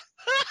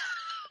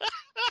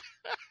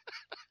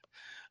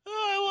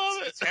 I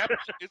love it.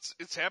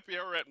 It's happy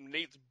hour at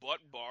Nate's Butt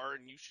Bar,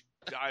 and you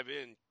should dive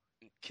in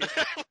and kiss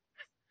it.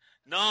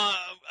 No,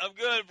 I'm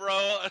good,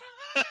 bro.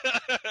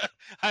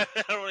 I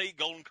don't eat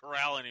Golden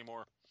Corral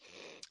anymore.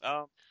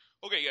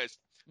 Okay, guys.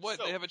 What?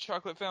 So, they have a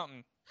chocolate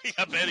fountain.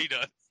 I bet he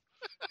does.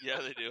 Yeah,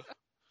 they do.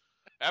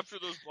 After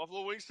those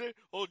buffalo wings today,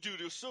 oh,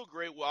 dude, it was so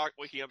great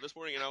waking up this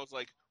morning, and I was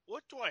like,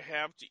 what do I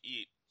have to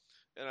eat?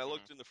 And I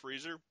looked in the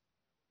freezer,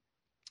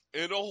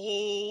 and a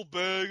whole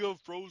bag of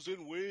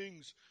frozen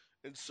wings.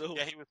 And so,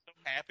 yeah, he was so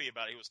happy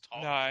about it. He was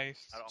talking.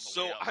 Nice.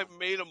 So I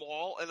made them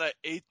all, and I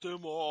ate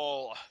them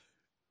all.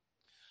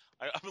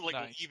 I'm like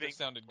nice. leaving. That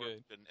sounded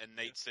good. And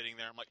Nate's sitting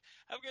there. I'm like,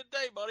 have a good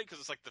day, buddy, because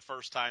it's like the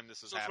first time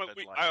this has happened.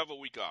 I have a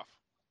week off.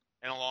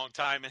 In a long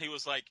time, and he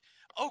was like,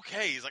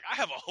 okay. He's like, I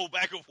have a whole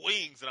bag of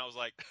wings. And I was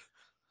like,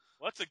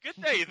 well, that's a good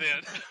day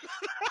then.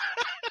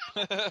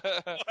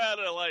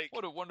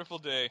 What a wonderful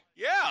day.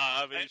 Yeah.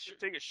 I mean, I had to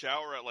take a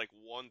shower at like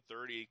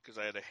 1:30 because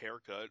I had a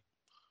haircut.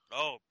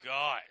 Oh,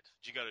 God.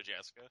 Did you go to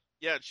Jessica?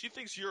 Yeah, she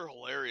thinks you're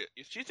hilarious.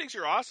 She thinks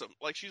you're awesome.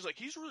 Like, she's like,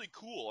 he's really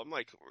cool. I'm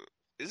like,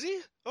 is he?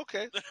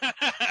 Okay.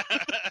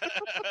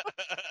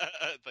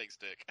 Thanks,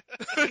 Dick.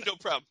 No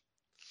problem.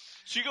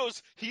 She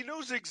goes, he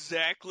knows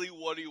exactly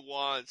what he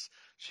wants.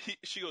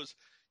 She goes,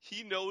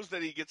 he knows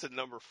that he gets a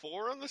number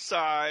 4 on the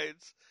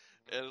sides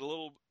and a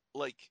little,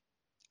 like,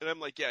 and I'm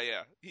like,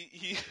 yeah.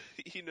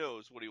 He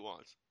knows what he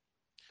wants.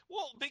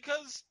 Well,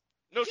 because...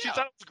 No, she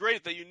thought it was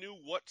great that you knew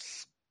what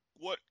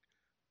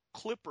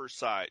clipper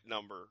side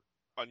number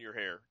on your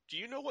hair. Do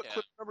you know what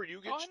clipper number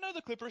you get? Oh, I know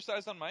the clipper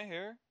size on my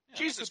hair. Yeah,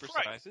 Jesus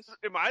Christ. Sizes.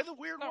 Am I the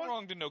weird Not one? Not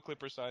wrong to know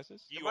clipper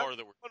sizes. You are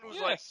the weird one. Was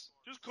yes. like,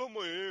 just comb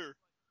my hair.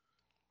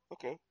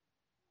 Okay.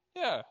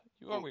 Yeah,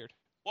 you are weird.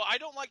 Well, I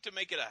don't like to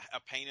make it a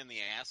pain in the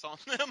ass on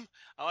them.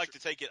 I like to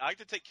take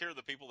care of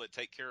the people that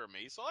take care of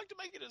me, so I like to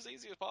make it as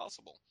easy as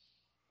possible.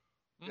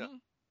 Yeah.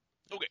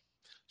 Okay.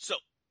 So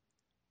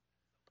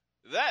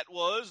that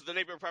was the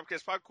Neighbor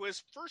Podcast Pod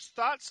Quiz. First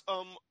thoughts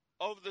of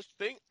this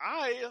thing.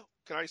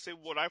 Can I say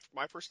what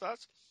my first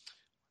thoughts?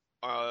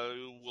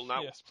 Will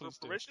not for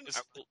permission.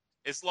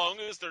 As long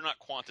as they're not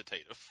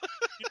quantitative.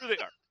 Here they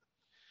are.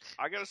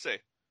 I gotta say,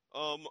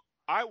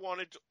 I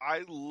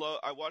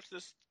watched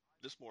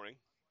this morning,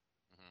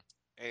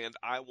 and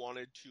I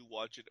wanted to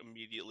watch it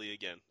immediately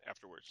again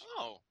afterwards.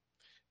 Oh,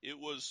 it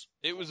was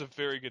a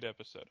very good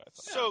episode. I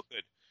thought so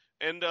good,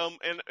 And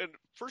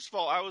first of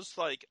all, I was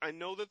like, I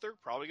know that they're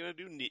probably going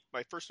to do.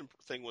 My first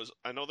thing was,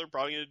 I know they're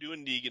probably going to do a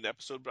Negan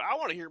episode, but I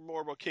want to hear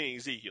more about King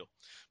Ezekiel.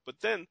 But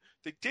then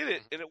they did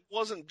it, and it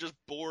wasn't just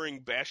boring,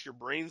 bash your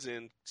brains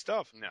in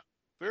stuff. No.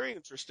 Very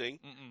interesting.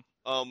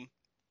 Mm-mm.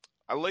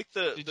 I like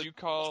the. Did you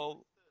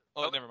call?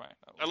 Oh, never mind.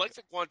 I like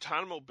the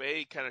Guantanamo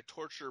Bay kind of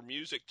torture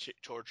music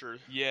torture.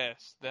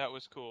 Yes, that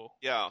was cool.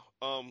 Yeah.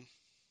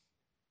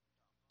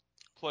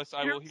 Plus,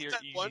 I Hear will about hear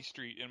that Easy one?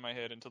 Street in my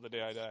head until the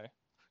day I die.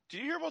 Did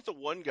you hear about the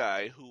one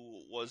guy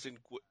who was in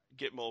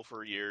Gitmo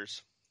for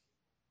years?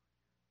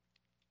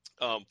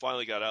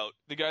 Finally got out.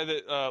 The guy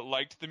that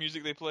liked the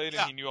music they played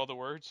and he knew all the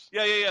words.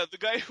 Yeah. The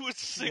guy who was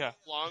singing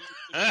along.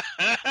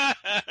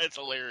 It's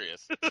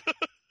hilarious.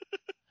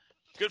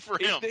 Good for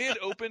him. If they had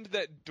opened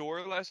that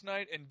door last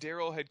night and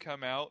Daryl had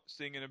come out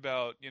singing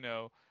about,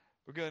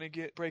 we're gonna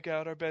break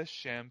out our best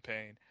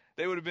champagne,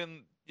 they would have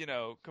been,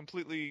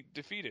 completely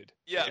defeated.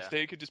 Yeah. If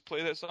they could just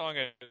play that song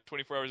at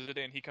 24 hours a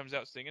day and he comes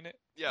out singing it,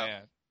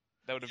 man,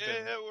 that would have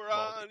been. Yeah, we're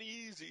on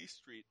Easy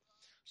Street.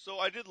 So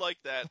I did like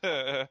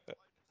that.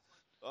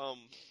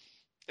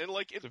 And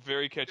like it's a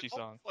very catchy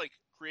song. Like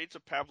creates a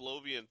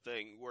Pavlovian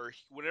thing where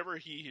whenever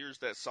he hears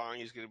that song,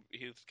 he's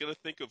gonna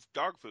think of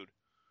dog food.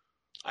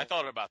 I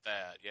thought about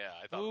that.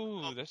 Yeah,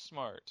 Ooh, that's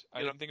smart.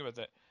 I didn't think about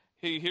that.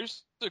 Hey,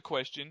 here's the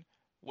question: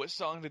 what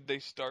song did they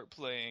start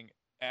playing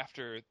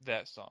after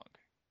that song?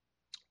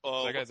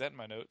 I got that in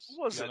my notes.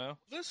 What was it? Know?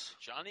 This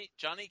Johnny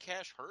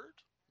Cash Heard?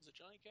 Was it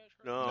Johnny Cash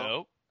Heard? No.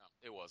 No,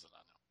 it wasn't. I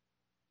know.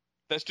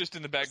 That's just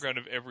in the background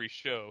of every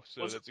show,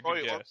 so that's a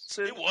good guess.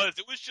 It was.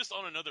 It was just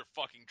on another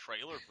fucking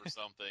trailer for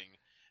something.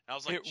 And I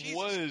was like,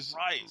 Jesus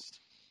Christ.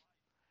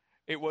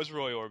 It was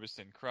Roy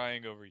Orbison,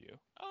 Crying Over You.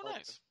 Oh,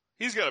 nice.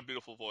 He's got a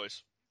beautiful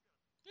voice.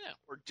 Yeah.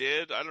 Or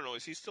did. I don't know.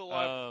 Is he still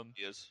alive?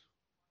 He is.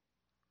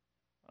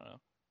 I don't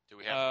know. Do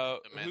we have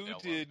who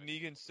did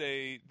Negan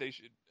say they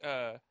should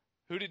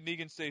who did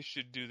Negan say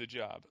should do the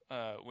job?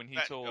 When he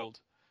told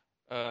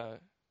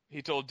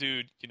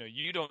dude,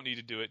 you don't need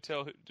to do it,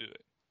 tell who to do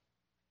it.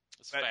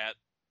 It's Fat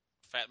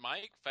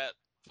Mike? Fat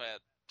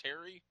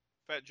Terry?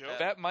 Fat Joe?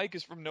 Fat Mike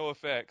is from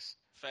NoFX.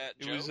 Fat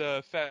Joe? It was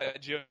Fat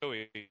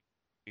Joey.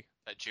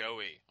 Fat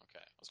Joey.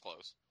 Okay, that's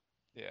close.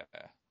 Yeah.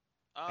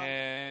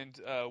 And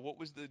what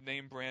was the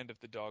name brand of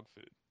the dog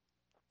food?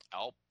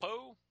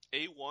 Alpo?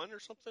 A1 or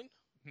something?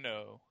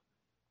 No.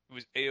 It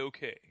was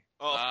A-OK.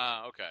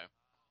 Oh. Okay.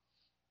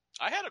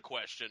 I had a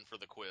question for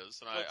the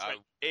quiz. And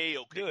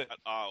A-OK. Do it.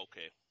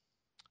 Okay.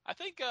 I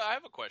think I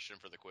have a question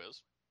for the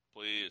quiz.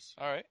 Please.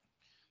 All right.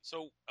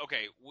 So,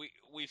 okay,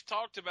 we've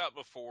talked about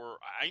before.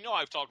 I know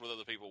I've talked with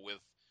other people with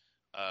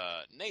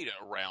Nate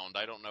around.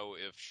 I don't know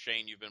if,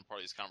 Shane, you've been part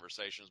of these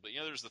conversations, but,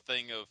 there's the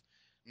thing of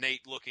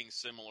Nate looking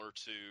similar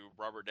to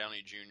Robert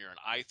Downey Jr., and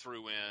I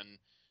threw in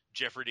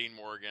Jeffrey Dean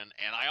Morgan,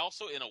 and I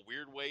also, in a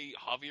weird way,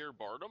 Javier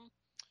Bardem.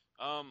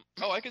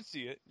 I can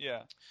see it,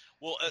 yeah.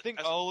 Well, I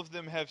think all of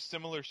them have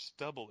similar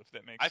stubble, if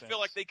that makes sense. I feel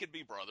like they could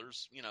be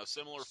brothers,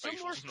 similar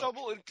facial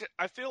stubble, and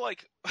I feel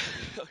like,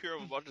 here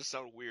I'm about to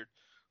sound weird,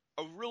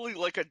 really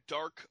like a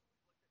dark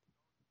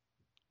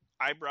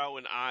eyebrow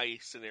and eye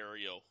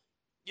scenario.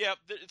 Yeah,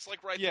 it's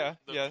like there,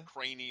 the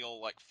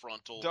cranial, like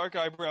frontal. Dark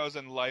eyebrows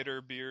and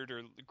lighter beard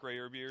or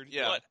grayer beard.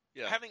 Yeah.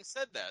 But having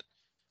said that,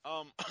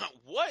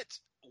 what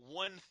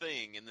one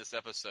thing in this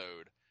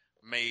episode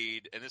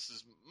made, and this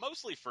is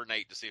mostly for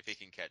Nate to see if he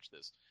can catch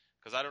this,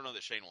 because I don't know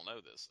that Shane will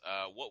know this.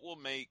 What will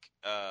make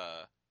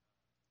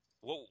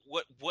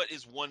what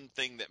is one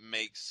thing that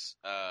makes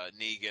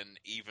Negan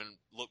even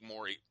look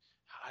more?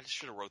 I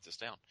should have wrote this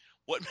down.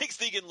 What makes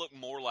Negan look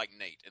more like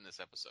Nate in this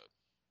episode?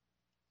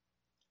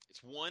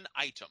 It's one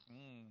item.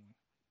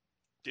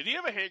 Did he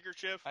have a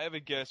handkerchief? I have a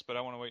guess, but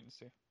I want to wait and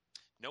see.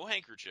 No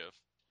handkerchief.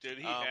 Did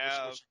he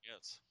have? Which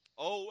guess?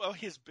 Oh,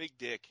 his big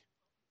dick.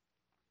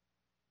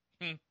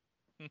 No.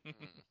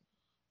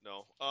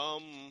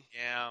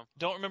 Yeah.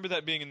 Don't remember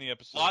that being in the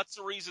episode. Lots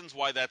of reasons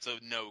why that's a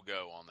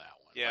no-go on that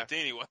one. Yeah. But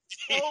anyway.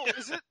 Oh,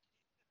 is it?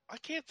 I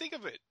can't think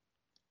of it.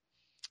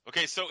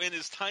 Okay, so in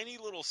his tiny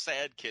little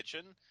sad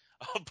kitchen,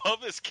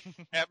 above his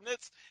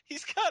cabinets,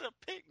 he's got a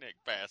picnic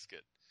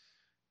basket.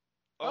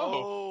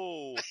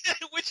 Oh.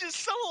 Which is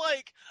so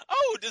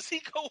does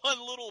he go on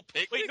little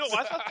picnics? Wait, no,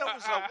 I thought that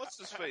was, what's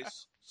his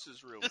face? It's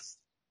his room.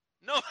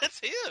 No, that's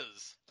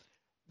his.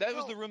 That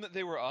was the room that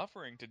they were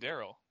offering to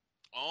Daryl.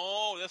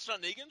 Oh, that's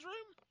not Negan's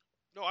room?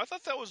 No, I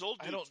thought that was old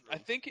dude's room. I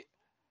think it...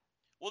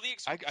 Well,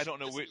 I don't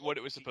know what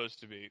it was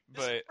supposed to be,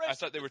 but I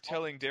thought they were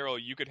telling Daryl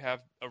you could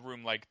have a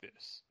room like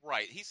this.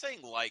 Right, he's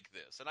saying like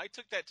this, and I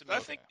took that to mean...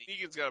 I think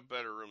Negan's got a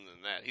better room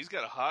than that. He's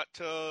got a hot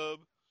tub.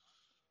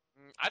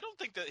 I don't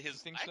think that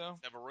his actors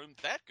have a room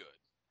that good.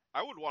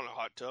 I would want a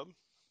hot tub.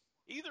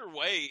 Either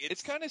way,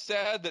 it's kind of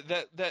sad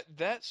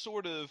that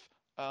sort of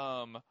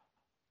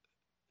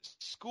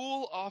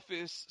school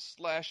office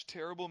 /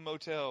 terrible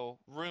motel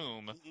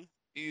room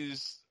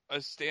is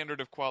a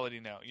standard of quality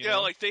now. You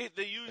know? Like they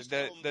use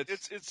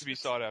that's to be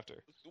sought after.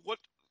 What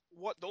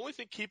the only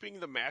thing keeping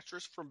the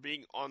mattress from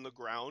being on the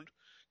ground?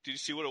 Did you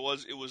see what it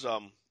was? It was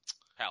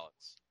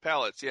pallets.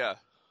 Pallets, yeah.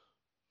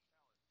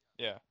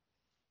 Yeah.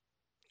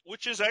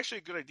 which is actually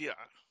a good idea.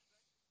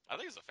 I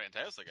think it's a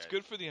fantastic It's idea.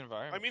 good for the I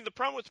environment. mean, the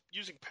problem with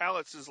using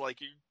pallets is like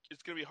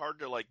it's going to be hard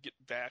to like get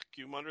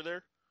vacuum under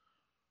there.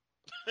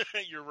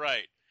 You're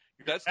right.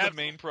 You're That's the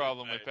main absolutely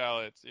problem right. with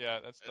pallets. Yeah,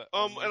 that's the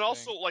only And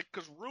also thing. like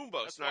because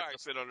Roomba's That's not why going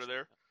to fit under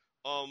there.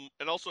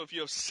 And also if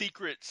you have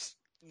secret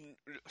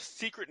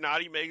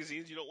naughty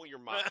magazines, you don't want your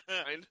mom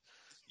to find.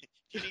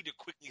 You need to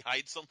quickly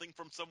hide something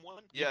from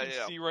someone. You Yeah, can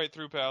yeah. see right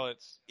through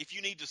pallets. If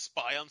you need to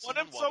spy on What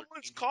someone if while they're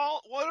someone's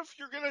changing- What if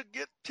you're going to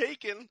get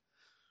taken?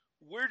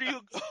 Where do you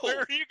go? Where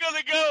are you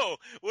gonna go?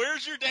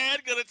 Where's your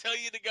dad gonna tell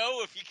you to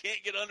go if you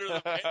can't get under the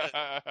bed?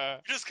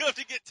 You're just gonna have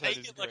to get That is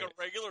taken like a great.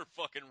 regular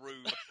fucking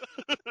rube.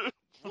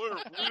 What a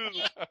rube.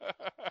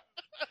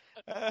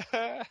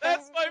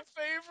 That's my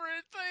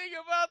favorite thing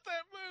about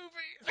that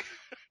movie.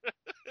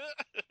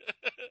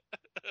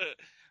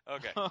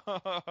 Okay.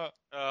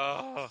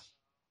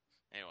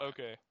 Anyway.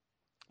 Okay.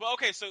 Well,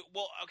 okay. So,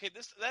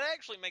 that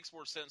actually makes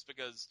more sense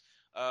because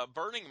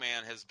Burning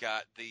Man has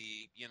got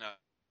the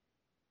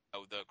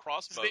the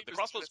crossbow. name The is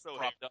crossbow's Dennis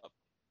propped up.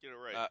 Get it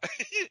right.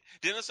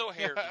 Dennis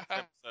O'Hare in this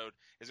episode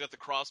has got the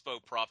crossbow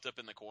propped up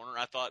in the corner.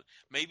 I thought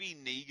maybe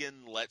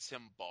Negan lets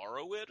him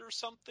borrow it or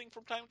something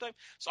from time to time.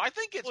 So I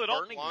think it's Well, it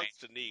all Burning Man. belongs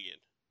to Negan.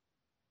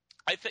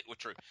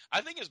 True.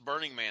 I think it's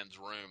Burning Man's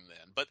room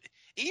then. But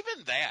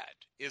even that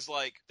is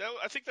like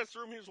I think that's the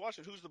room he was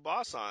watching. Who's the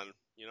boss on?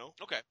 You know.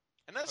 okay,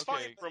 and that's Okay.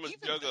 fine. From his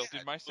Even juggle. that-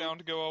 Did my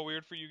sound go all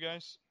weird for you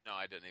guys? No,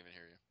 I didn't even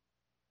hear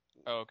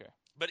you. Oh, okay.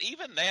 But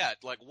even that,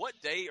 like, what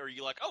day are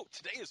you like? Oh,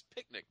 today is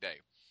picnic day.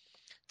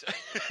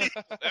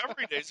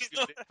 Every day's a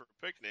good day for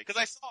a picnic.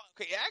 Because I saw,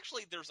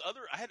 actually,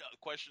 I had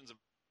questions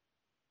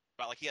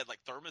about, like, he had, like,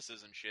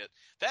 thermoses and shit.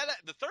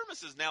 The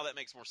thermoses, now that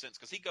makes more sense,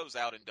 because he goes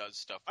out and does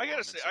stuff for I gotta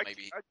him, say, and so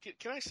maybe...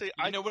 can I say,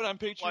 You know what I'm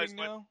picturing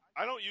my- now?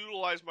 I don't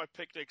utilize my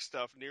picnic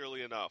stuff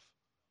nearly enough.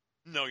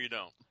 No, you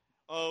don't.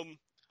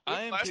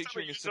 I am last time I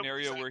picturing a used them was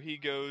scenario at- where he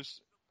goes.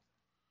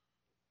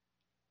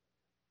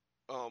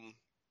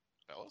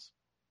 Fellas?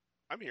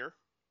 I'm here.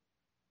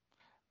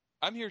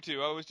 I'm here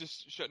too. I was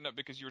just shutting up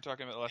because you were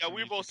talking about the last Yeah, time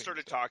we you both used to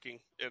started pick stuff. talking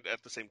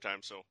at the same time,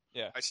 so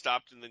Yeah. I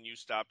stopped and then you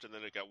stopped and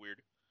then it got weird.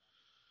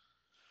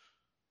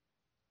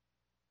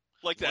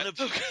 Like that.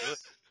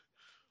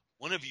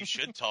 One of you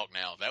should talk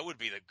now. That would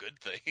be the good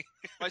thing.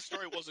 My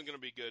story wasn't going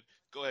to be good.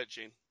 Go ahead,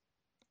 Shane.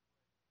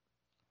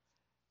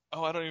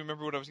 Oh, I don't even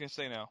remember what I was going to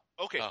say now.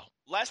 Okay, Oh.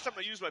 last time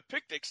I used my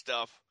picnic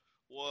stuff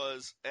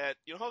was at,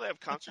 you know how they have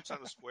concerts on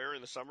the square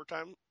in the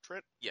summertime,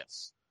 Trent?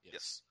 Yes.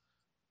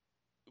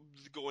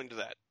 Go into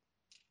that.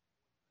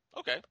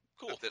 Okay,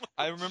 cool.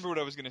 I remember what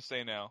I was going to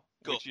say now,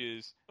 Cool. which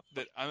is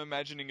that I'm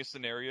imagining a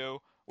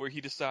scenario where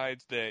he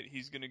decides that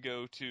he's going to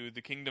go to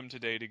the kingdom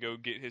today to go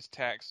get his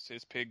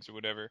pigs or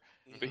whatever,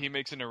 but he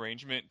makes an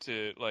arrangement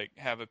to like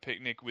have a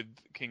picnic with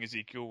King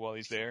Ezekiel while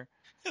he's there.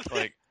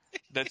 Like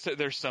that's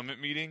their summit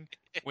meeting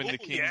when the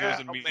king goes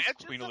and meets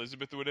Queen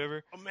Elizabeth or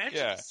whatever.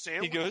 Imagine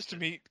He goes to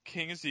meet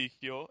King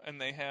Ezekiel and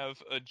they have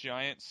a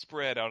giant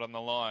spread out on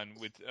the lawn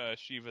with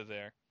Shiva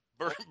there.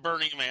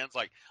 Burning Man's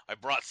like, I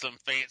brought some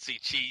fancy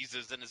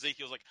cheeses, and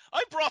Ezekiel's like,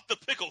 I brought the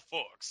pickle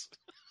forks.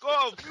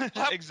 Oh,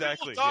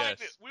 Exactly, yes.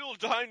 yes. We'll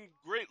dine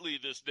greatly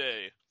this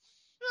day.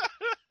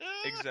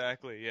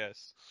 Exactly,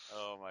 yes.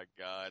 Oh my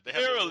God! They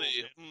have Verily,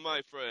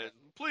 my friend.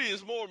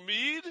 Please, more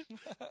mead?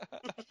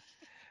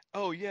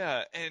 Oh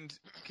yeah, and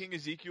King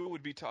Ezekiel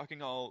would be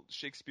talking all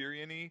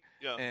Shakespearean-y,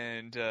 Yeah.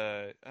 and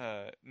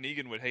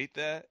Negan would hate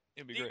that.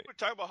 It'd be He great. would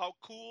talk about how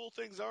cool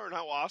things are and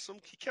how awesome.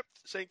 He kept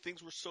saying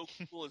things were so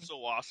cool and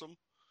so awesome.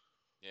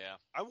 Yeah.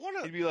 I want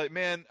He'd to. be like,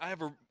 "Man, I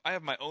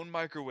have my own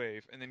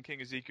microwave," and then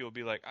King Ezekiel would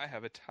be like, "I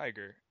have a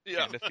tiger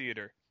Yeah. and a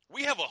theater."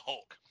 We have a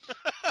Hulk.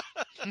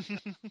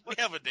 We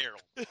have a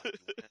Daryl.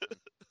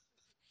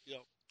 Yeah.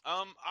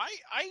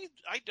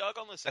 I dug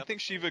on this I episode.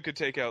 think Shiva could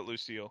take out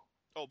Lucille.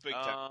 Oh, big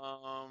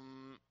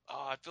time.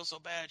 I feel so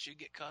bad. She'd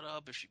get cut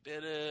up if she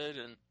bit it,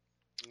 and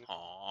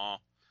aw. I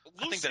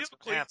think Lucille that's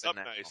gonna cleans happen up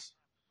now. nice.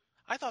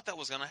 I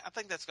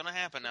think that's gonna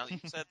happen now that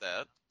you said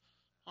that.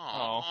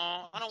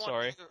 Aw, I don't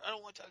sorry.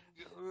 want Tiger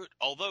to get hurt.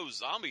 Although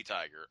Zombie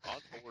Tiger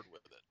on board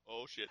with it.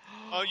 Oh shit.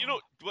 You know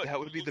what? That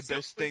would be the Lucille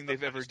best cleans thing up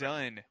they've ever nice, right?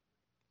 done.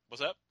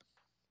 What's that?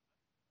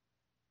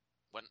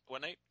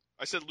 What, Nate?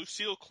 I said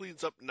Lucille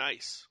cleans up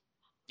nice.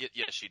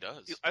 Yes, she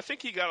does. I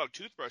think he got a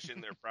toothbrush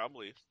in there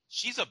probably.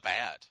 She's a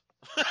bat.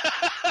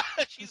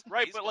 She's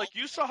Right, but like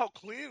you saw how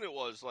clean it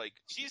was. Like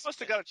she must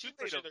have got a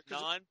toothbrush in there.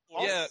 'Cause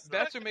Yeah,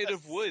 bats are made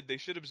of wood. They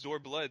should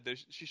absorb blood.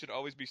 She should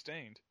always be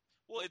stained.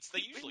 Well, it's they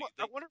usually.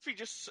 I wonder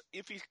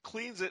if he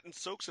cleans it and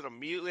soaks it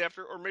immediately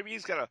after, or maybe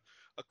he's got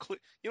a clean.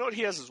 You know what?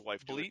 He has his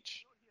wife do it.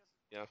 Bleach.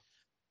 Yeah.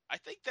 I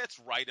think that's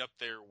right up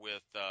there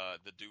with the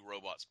do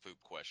robots poop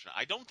question.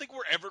 I don't think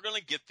we're ever going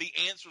to get the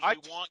answers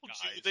we want,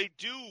 guys. They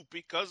do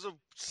because of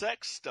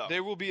sex stuff.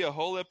 There will be a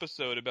whole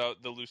episode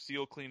about the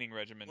Lucille cleaning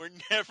regimen. We're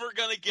never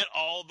going to get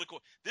all the.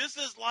 This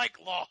is like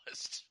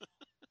Lost.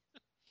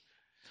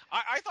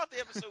 I thought the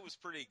episode was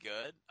pretty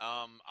good.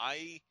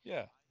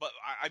 Yeah. But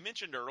I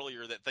mentioned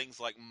earlier that things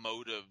like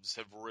motives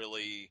have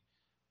really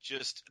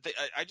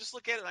I just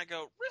look at it and I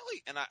go,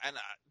 really? And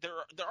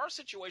there are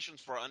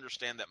situations where I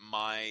understand that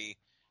my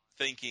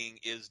thinking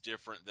is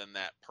different than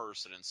that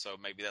person, and so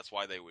maybe that's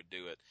why they would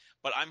do it.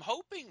 But I'm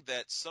hoping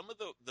that some of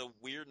the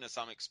weirdness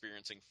I'm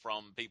experiencing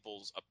from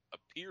people's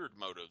appeared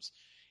motives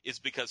is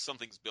because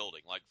something's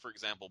building. Like, for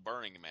example,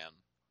 Burning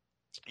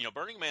Man.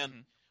 Burning Man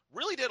Mm-hmm.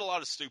 really did a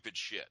lot of stupid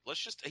shit.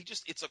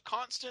 It's a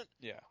constant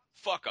Yeah.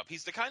 fuck up.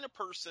 He's the kind of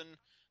person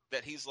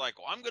that he's like,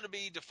 well, I'm going to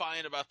be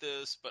defiant about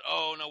this, but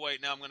oh no,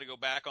 wait, now I'm going to go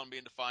back on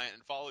being defiant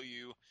and follow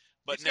you.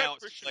 But He's now got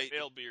it's Christian too late.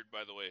 Bale beard,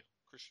 by the way.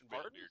 Christian Bale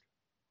Pardon? beard.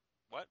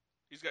 What?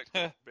 He's got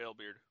Christian Bale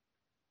beard.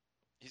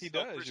 He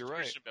does. You're right.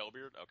 Christian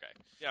Balebeard. Okay.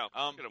 Yeah,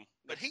 look at him.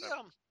 But Next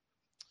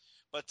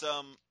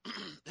time.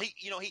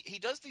 he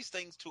does these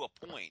things to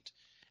a point,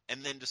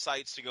 and then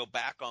decides to go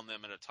back on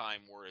them at a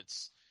time where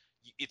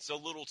it's a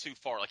little too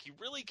far. Like, he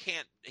really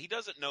can't. He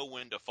doesn't know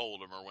when to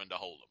fold them or when to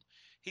hold them.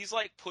 He's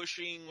like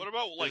pushing. What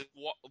about like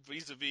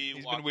vis-a-vis?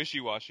 He's been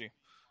wishy-washy.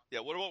 Yeah.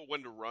 What about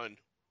when to run?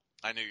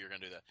 I knew you were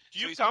going to do that. Do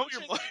you count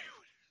your?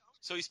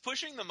 So he's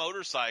pushing the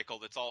motorcycle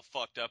that's all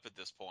fucked up at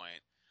this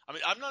point. I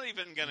mean, I'm not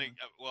even going to.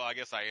 Well, I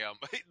guess I am.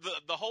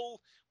 The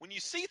whole, when you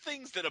see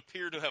things that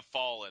appear to have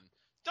fallen,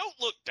 don't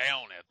look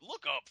down at.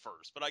 Look up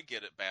first. But I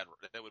get it.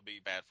 That would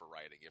be bad for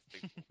writing if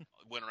people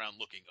went around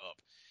looking up.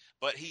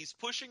 But he's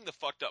pushing the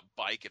fucked up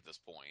bike at this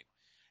point,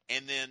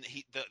 and then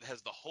he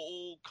has the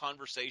whole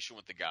conversation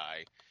with the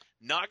guy.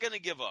 Not going to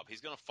give up.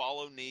 He's going to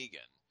follow Negan.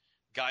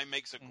 Guy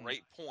makes a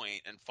great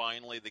point, and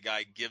finally the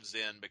guy gives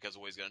in because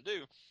of what he's going to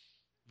do.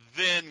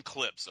 Then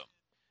clips him.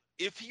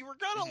 If you were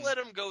going to let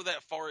him go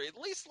that far, at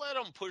least let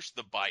him push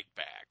the bike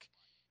back.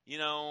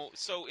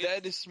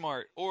 That is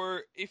smart.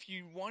 Or if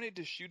you wanted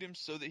to shoot him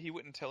so that he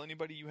wouldn't tell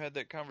anybody you had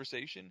that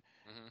conversation,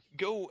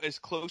 go as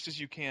close as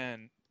you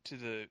can to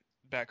the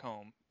back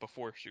home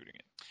before shooting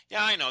it.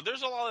 Yeah, I know.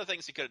 There's a lot of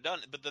things he could have done,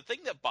 but the thing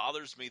that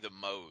bothers me the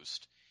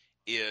most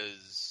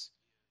is,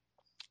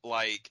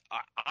 like,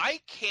 I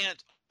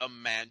can't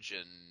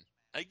imagine,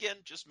 again,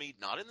 just me,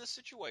 not in this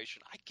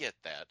situation. I get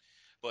that.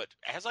 But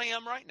as I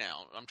am right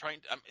now,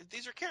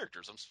 these are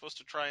characters. I'm supposed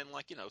to try and,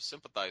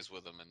 sympathize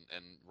with them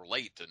and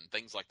relate and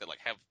things like that, like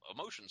have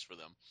emotions for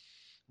them.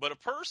 But a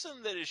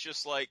person that is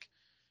just like,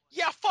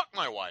 yeah, fuck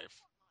my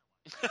wife,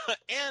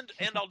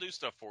 and I'll do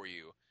stuff for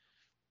you,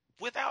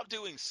 without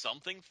doing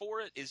something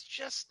for it, is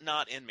just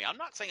not in me. I'm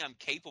not saying I'm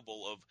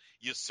capable of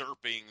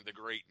usurping the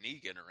great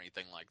Negan or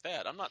anything like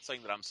that. I'm not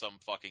saying that I'm some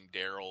fucking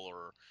Daryl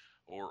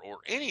or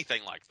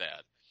anything like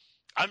that.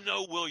 I'm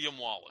no William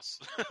Wallace.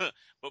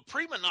 But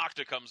Prima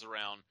Nocta comes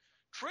around.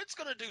 Trent's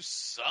going to do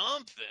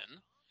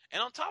something.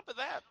 And on top of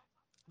that,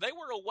 they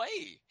were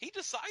away. He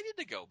decided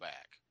to go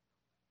back.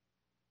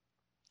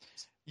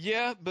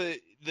 Yeah, but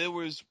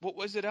what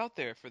was it out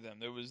there for them?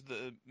 There was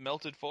the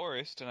melted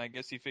forest, and I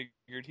guess he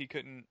figured he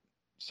couldn't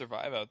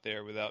survive out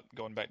there without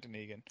going back to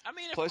Negan. I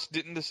mean, plus,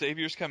 didn't the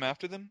Saviors come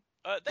after them?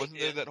 Wasn't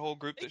there that whole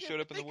group that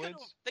showed up in the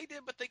woods? They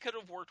did, but they could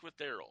have worked with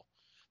Daryl.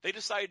 They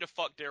decided to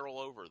fuck Daryl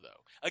over, though.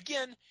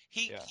 Again,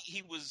 he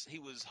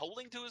was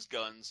holding to his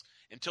guns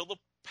until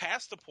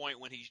past the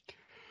point when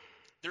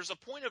there's a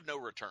point of no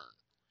return,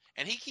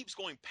 and he keeps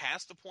going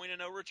past the point of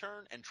no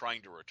return and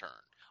trying to return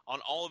on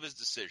all of his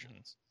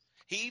decisions.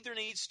 He either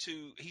he's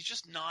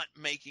just not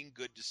making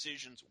good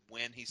decisions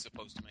when he's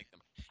supposed to make them.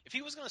 If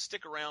he was going to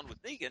stick around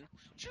with Negan,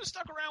 he should have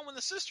stuck around when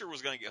the sister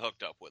was going to get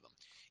hooked up with him.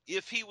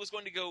 If he was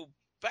going to go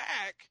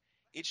back,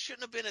 it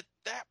shouldn't have been at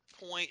that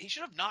point. He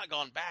should have not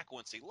gone back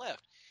once he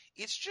left.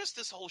 It's just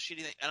this whole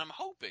shitty thing. And I'm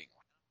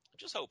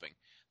just hoping,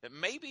 that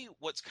maybe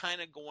what's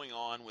kind of going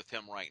on with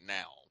him right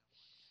now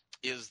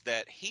is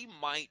that he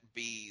might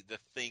be the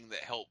thing that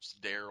helps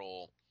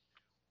Daryl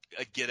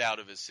get out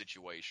of his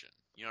situation.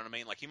 You know what I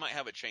mean? Like, he might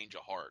have a change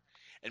of heart.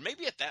 And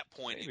maybe at that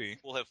point, he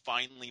will have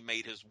finally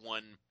made his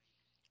one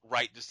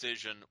right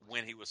decision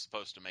when he was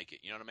supposed to make it.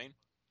 You know what I mean?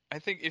 I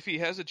think if he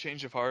has a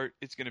change of heart,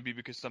 it's going to be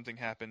because something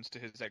happens to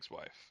his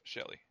ex-wife,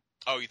 Shelley.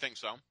 Oh, you think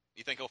so?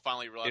 You think he'll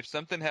finally realize? If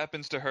something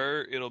happens to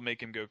her, it'll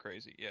make him go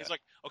crazy. Yeah. He's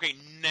like, okay,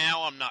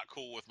 now I'm not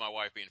cool with my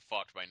wife being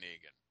fucked by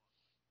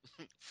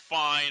Negan.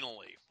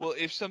 Finally. Well,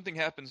 if something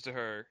happens to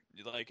her,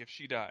 like if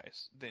she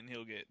dies, then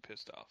he'll get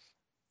pissed off.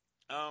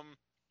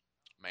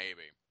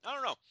 Maybe. I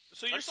don't know.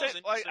 So you're saying,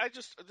 like,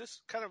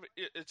 this kind of,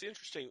 it's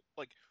interesting.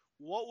 Like,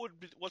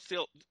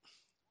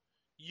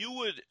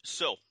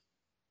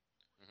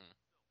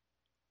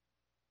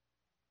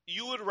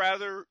 you would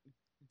rather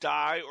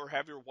die or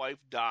have your wife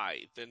die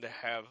than to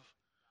have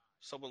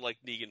someone like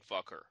Negan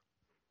fuck her.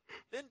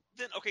 Then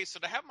okay, so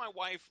to have my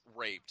wife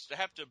raped, to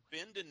have to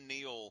bend and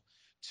kneel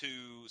to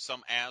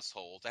some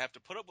asshole, to have to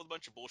put up with a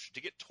bunch of bullshit,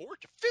 to get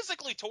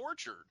physically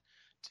tortured,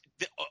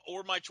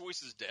 or my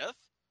choice is death.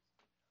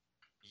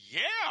 Yeah,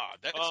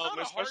 that's not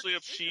a especially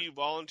if she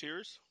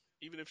volunteers.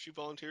 Even if she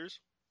volunteers,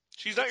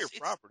 she's not your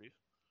property.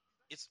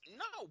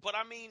 No, but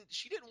I mean,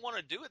 she didn't want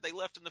to do it. They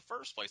left in the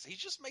first place. He's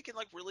just making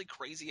like really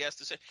crazy ass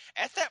decisions.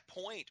 At that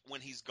point,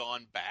 when he's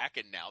gone back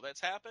and now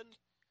that's happened,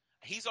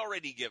 he's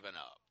already given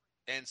up.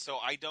 And so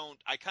I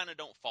kind of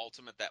don't fault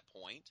him at that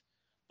point.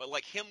 But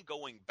like him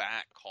going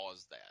back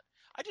caused that.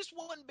 I just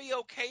wouldn't be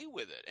okay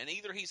with it. And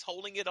either he's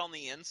holding it on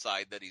the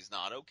inside that he's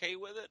not okay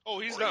with it, Oh,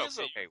 he's or not he is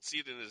okay. okay. You can see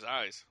it in his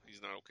eyes.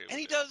 He's not okay with And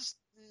he it. does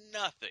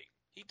nothing.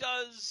 He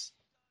does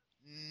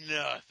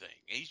nothing.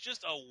 He's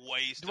just a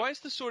waste. Dwight's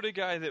the sort of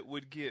guy that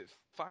would get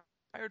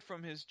fired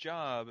from his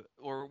job,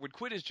 or would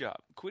quit his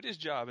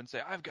job and say,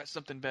 I've got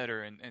something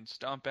better, and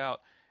stomp out,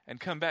 and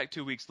come back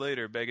 2 weeks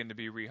later begging to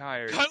be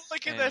rehired. Kind of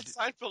like in that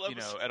and, Seinfeld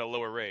episode, at a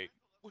lower rate.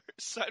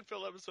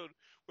 Seinfeld episode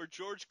where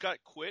George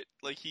got quit,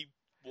 like he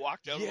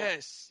walked out.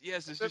 Yes,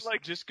 it's then,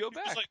 just go he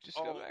was back. like, Just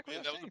oh, go back man,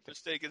 without that was saying a anything.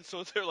 mistake. And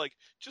so they're like,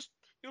 just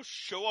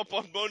show up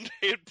on Monday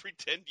and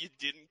pretend you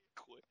didn't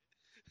quit.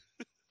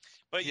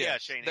 But yeah,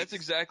 Shane, that's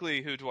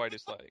exactly who Dwight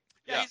is like.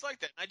 Yeah, Yeah. he's like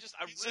that. I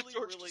He's really,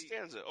 George really.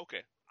 Costanza.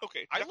 Okay.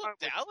 I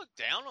look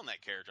down on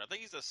that character. I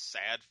think he's a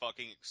sad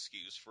fucking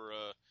excuse for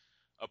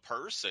a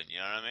person. You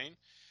know what I mean?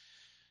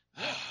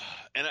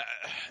 And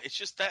it's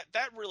just that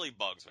really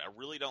bugs me. I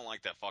really don't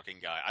like that fucking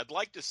guy. I'd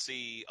like to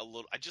see a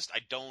little. I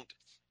don't.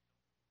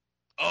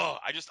 Oh,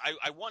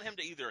 I want him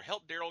to either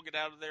help Daryl get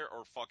out of there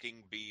or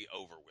fucking be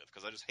over with,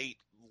 because I just hate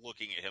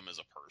looking at him as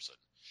a person.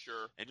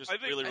 Sure. And just I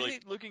really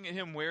hate looking at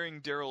him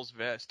wearing Daryl's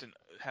vest and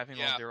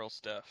having all Daryl's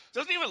stuff.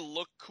 Doesn't even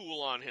look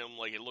cool on him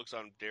like it looks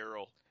on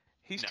Daryl.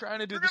 He's trying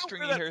to do You're the gonna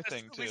stringy wear that hair vest,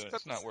 thing at too, least and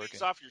cut it's not the working.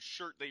 sleeves off your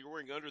shirt that you're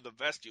wearing under the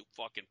vest, you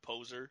fucking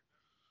poser.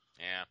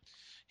 Yeah,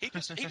 he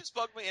just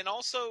bugged me. And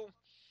also,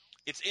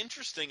 it's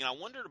interesting, and I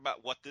wondered about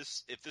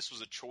if this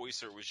was a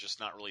choice or it was just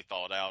not really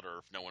thought out, or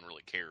if no one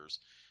really cares.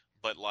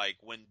 But like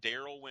when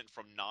Daryl went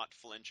from not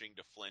flinching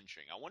to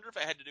flinching, I wonder if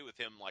it had to do with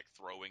him like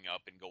throwing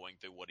up and going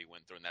through what he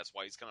went through, and that's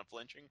why he's kind of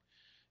flinching.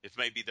 If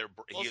maybe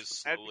he is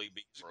slowly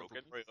being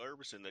broken. Roy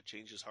Orbison that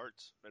changes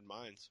hearts and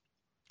minds.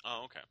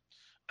 Oh, okay.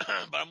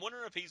 But I'm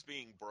wondering if he's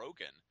being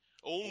broken.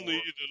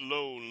 Only the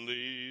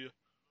lonely.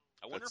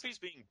 I wonder if he's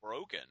being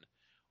broken,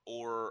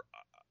 or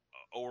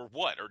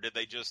what? Or did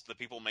the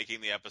people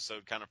making the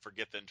episode kind of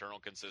forget the internal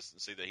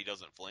consistency that he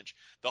doesn't flinch?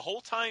 The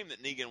whole time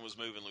that Negan was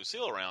moving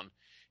Lucille around,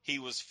 he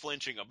was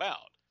flinching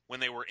about when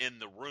they were in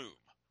the room.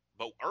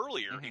 But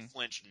earlier, he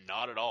flinched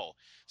not at all.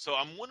 So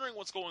I'm wondering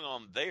what's going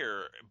on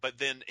there. But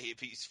then if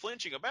he's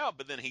flinching about,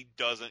 but then he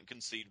doesn't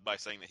concede by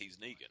saying that he's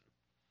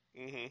Negan.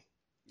 Mm-hmm.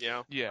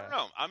 Yeah. I don't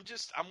know.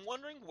 I'm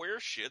wondering where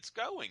shit's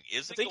going.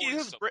 I think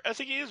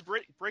he is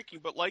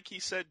breaking, but like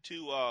he said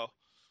to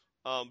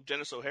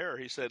Dennis O'Hare,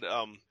 he said,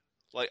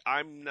 like,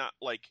 I'm not,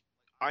 like,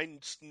 I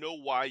know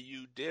why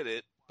you did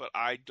it, but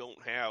I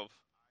don't have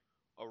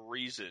a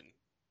reason.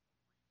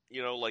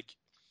 You know, like,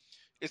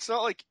 it's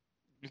not like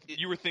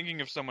you were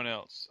thinking of someone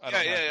else.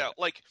 Yeah.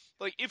 Like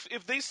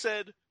if they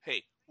said,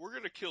 "Hey, we're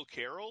gonna kill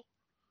Carol,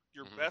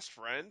 your best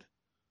friend,"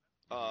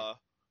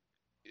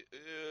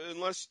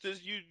 unless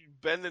you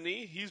bend the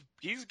knee,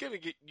 he's gonna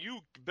get.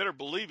 You better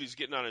believe he's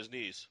getting on his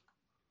knees.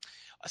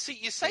 See,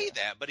 you say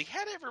that, but he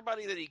had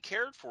everybody that he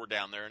cared for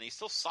down there, and he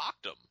still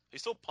socked them. He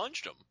still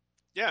punched them.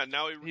 Yeah,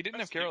 now he didn't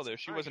have Carol there.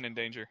 She wasn't in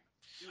danger.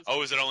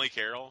 Oh, is it only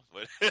Carol?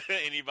 But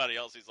anybody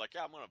else, he's like,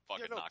 yeah, I'm gonna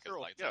fucking knock his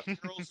lights out.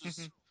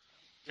 Yeah,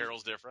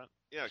 Carol's different.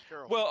 Yeah,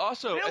 Carol. Well,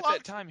 also at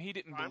that time, he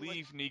didn't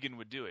believe Negan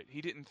would do it.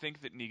 He didn't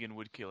think that Negan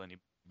would kill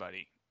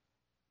anybody.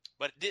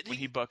 But did when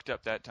he bucked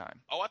up that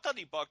time? Oh, I thought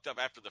he bucked up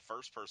after the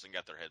first person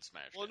got their head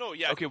smashed. Well, no,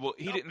 yeah. Okay, well,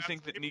 he didn't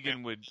think that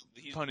Negan would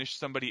punish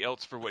somebody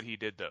else for what he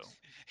did, though.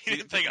 He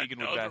didn't think Negan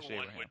would bash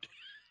Abraham.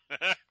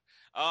 Okay.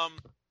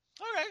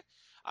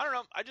 I don't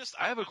know.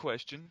 I have a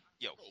question.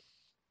 Yo.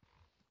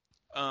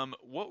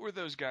 What were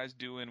those guys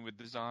doing with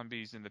the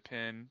zombies in the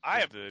pen? I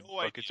have the no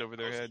buckets idea. over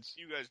their heads.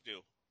 You guys do.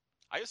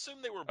 I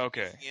assume they were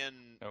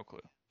in no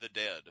clue. The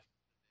dead.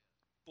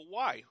 But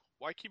why?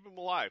 Why keep them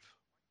alive?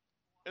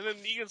 And then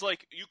Negan's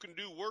like, you can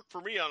do work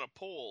for me on a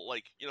pole.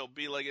 Like,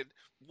 be like,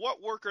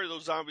 what work are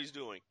those zombies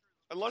doing?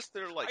 Unless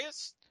they're like...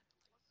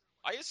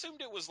 I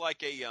assumed it was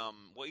like a,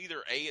 well,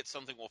 either A, it's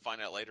something we'll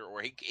find out later,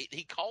 or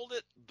he called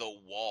it the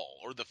wall,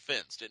 or the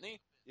fence, didn't he?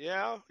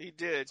 Yeah, he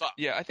did.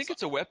 Yeah, I think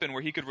it's a weapon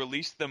where he could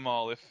release them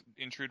all if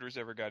intruders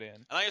ever got in.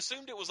 And I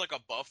assumed it was like a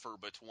buffer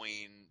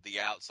between the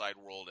outside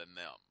world and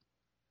them.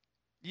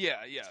 Yeah.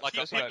 Like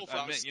that's people what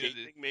I meant.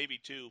 Maybe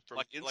too from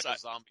like inside, like a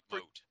zombie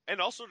boat,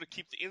 and also to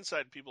keep the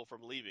inside people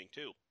from leaving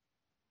too.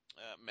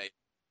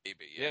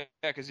 Maybe. Yeah.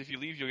 Because if you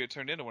leave, you'll get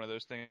turned into one of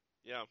those things.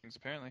 Yeah.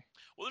 Apparently.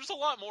 Well, there's a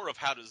lot more of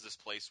how does this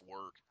place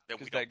work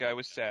because that guy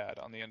was sad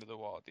on the end of the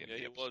wall at the end.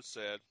 Yeah, of the he was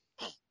sad.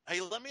 Hey,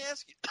 let me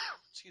ask you.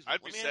 Excuse me.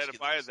 I'd be sad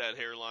if I had that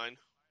hairline.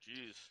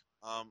 Jeez.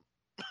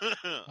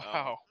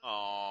 Wow.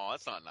 Oh,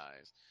 that's not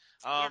nice.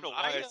 I don't know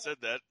why I said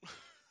that.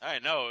 I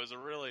know it was a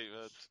really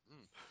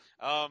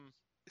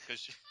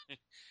because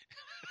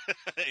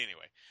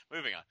anyway,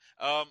 moving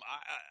on.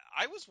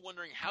 I was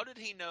wondering how did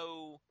he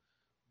know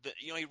that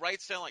he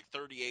writes down like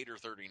 38 or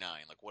 39,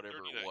 like whatever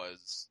 39. It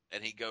was,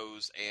 and he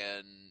goes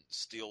and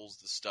steals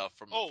the stuff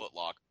from the Foot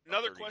Locker.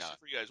 Another question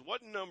for you guys: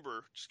 what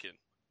number? Just kidding.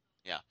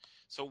 Yeah.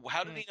 So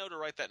how did he know to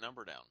write that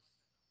number down?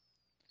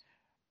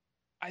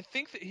 I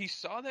think that he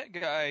saw that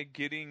guy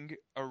getting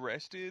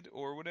arrested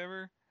or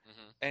whatever,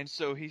 and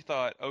so he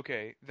thought,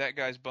 okay, that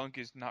guy's bunk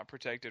is not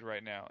protected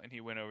right now, and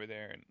he went over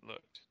there and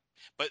looked.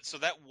 But so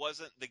that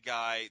wasn't the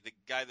guy that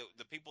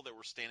the people that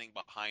were standing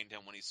behind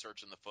him when he's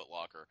searching the Foot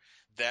Locker.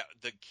 That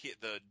the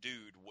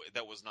dude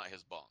that was not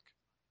his bunk.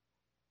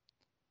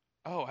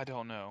 Oh, I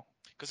don't know.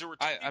 Because there were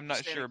two people I'm not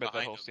standing sure about that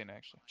behind whole him scene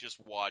actually. just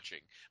watching.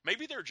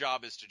 Maybe their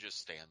job is to just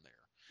stand there.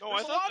 No,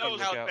 There's I a thought lot that of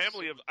was how the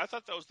family of. I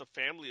thought that was the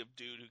family of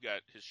dude who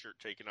got his shirt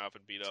taken off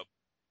and beat up.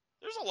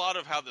 There's a lot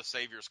of how the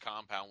Savior's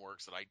compound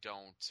works that I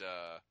don't.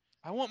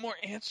 I want more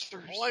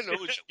answers. All I know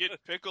is you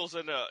get pickles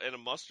and a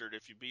mustard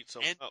if you beat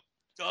someone up.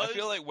 I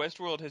feel like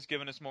Westworld has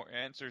given us more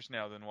answers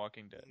now than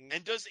Walking Dead.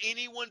 And does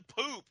anyone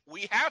poop?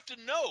 We have to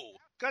know.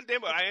 God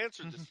damn it! I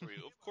answered this for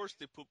you. Of course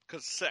they poop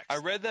because sex. I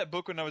read that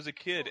book when I was a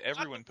kid.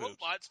 Everyone not the poops.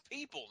 robots,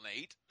 people,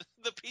 Nate.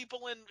 The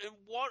people in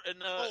water.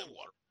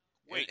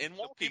 Wait, in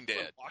Walking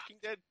Dead. Walking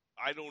Dead.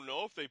 I don't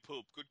know if they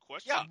poop. Good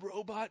question. Yeah.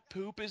 Robot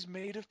poop is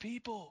made of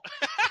people.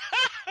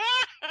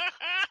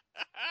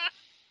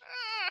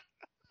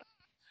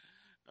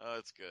 Oh,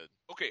 that's good.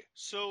 Okay,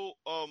 so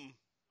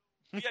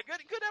yeah,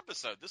 good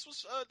episode. This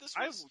was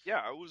I enjoyed it.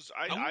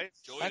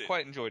 I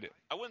quite enjoyed it.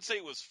 I wouldn't say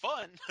it was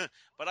fun,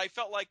 but I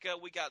felt like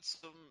we got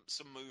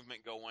some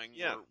movement going.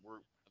 Yeah, we're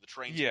the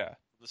train's from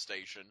the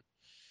station,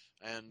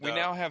 and we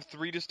now have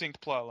 3 distinct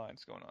plot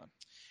lines going on.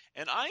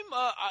 And I'm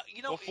well,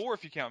 4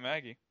 if you count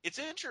Maggie. It's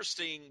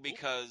interesting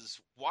because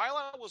while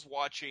I was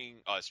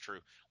watching, it's true.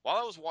 While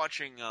I was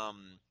watching,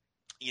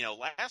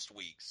 last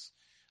week's,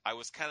 I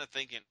was kind of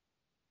thinking,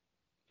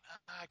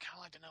 I kind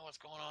of like to know what's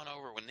going on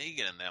over with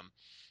Negan and them.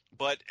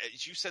 But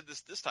as you said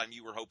this time,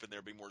 you were hoping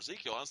there'd be more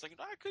Ezekiel. I was thinking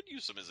I could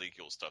use some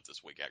Ezekiel stuff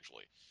this week,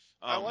 actually.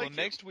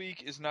 Next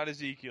week is not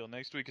Ezekiel.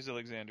 Next week is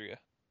Alexandria.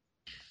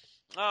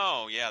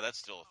 Oh, yeah, that's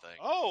still a thing.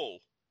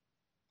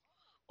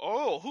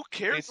 Oh, who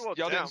cares about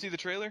y'all them? didn't see the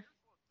trailer?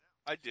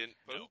 I didn't.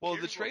 But well,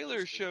 the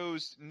trailer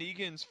shows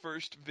Negan's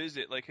first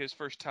visit, like his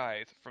first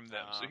tithe from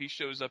them. So he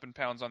shows up and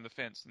pounds on the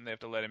fence, and they have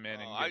to let him in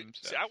and give him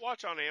stuff. See, I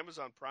watch on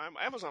Amazon Prime.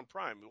 Amazon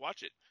Prime, we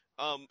watch it.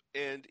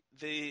 And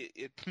they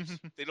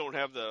don't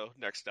have the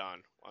next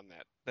on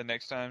that. The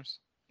next times.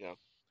 Yeah,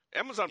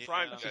 Amazon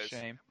Prime. That's guys, a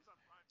shame.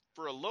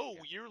 For a low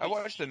yearly. I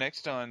watched the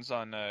next ons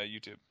on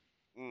YouTube.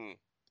 I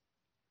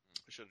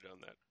should have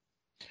done that.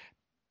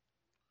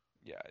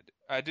 Yeah,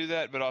 I do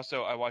that, but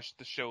also I watch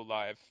the show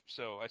live,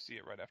 so I see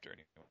it right after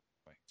anyway.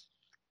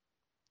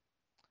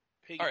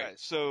 Hey, all guys. right,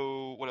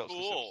 so what else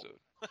Cool. this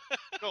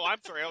episode? No,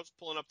 I'm sorry, I was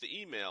pulling up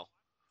the email.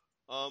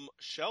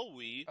 Shall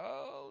we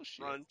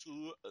run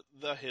to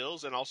the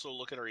hills and also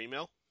look at our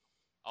email?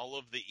 All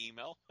of the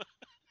email?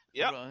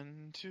 Yeah.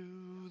 Run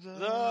to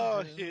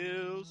the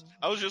hills.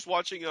 I was just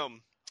watching one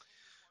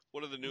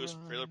of the newest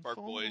Trailer Park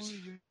Boys,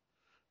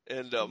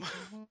 and they're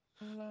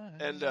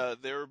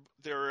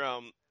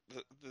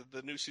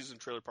the new season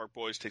of Trailer Park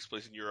Boys takes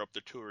place in Europe.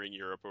 They're touring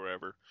Europe or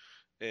whatever,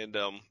 and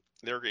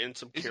they're in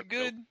some. Is it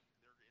good?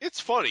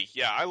 It's funny.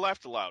 Yeah, I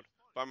laughed aloud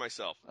by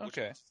myself.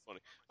 Okay. Which was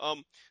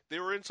funny. They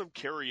were in some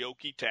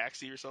karaoke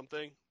taxi or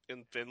something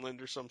in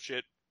Finland or some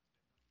shit.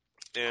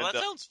 And, well,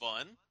 that sounds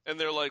fun. And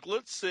they're like,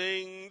 let's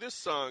sing this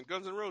song,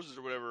 Guns N' Roses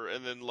or whatever.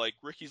 And then like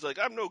Ricky's like,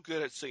 I'm no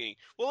good at singing.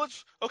 Well,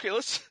 let's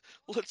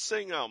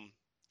sing.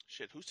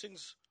 Who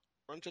sings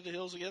Run to the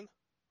Hills again?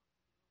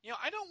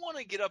 I don't want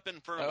to get up in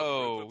front of a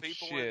group of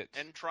people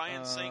and try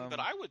and sing, but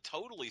I would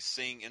totally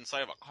sing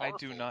inside of a car. I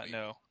do not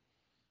know.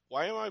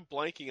 Why am I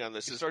blanking on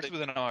this? It starts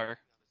with an R.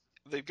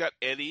 They've got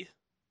Eddie,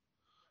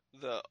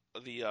 the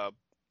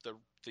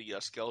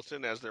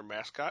skeleton, as their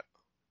mascot.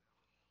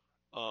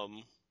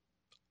 I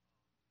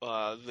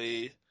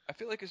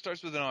feel like it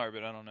starts with an R,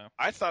 but I don't know.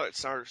 I thought it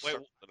starts with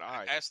an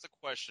I. Ask the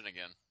question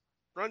again.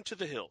 Run to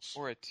the hills.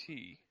 Or a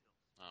T.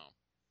 Oh.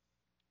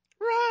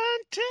 Run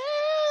to the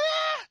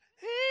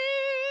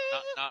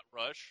hills. Not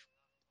Rush?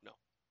 No.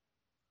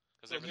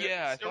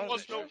 Yeah, there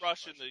was no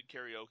Rush in the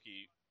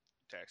karaoke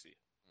taxi.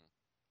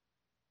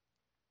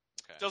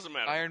 Okay. Doesn't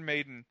matter. Iron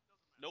Maiden.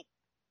 Nope.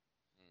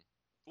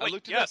 I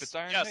looked it up. It's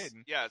Iron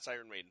Maiden. Yeah, it's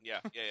Iron Maiden.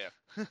 Yeah.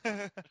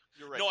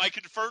 You're right. No, I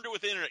confirmed it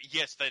with the internet.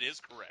 Yes, that is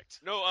correct.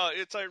 No,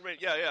 it's Iron Maiden.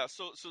 Yeah.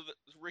 So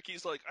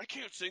Ricky's like, I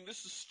can't sing.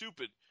 This is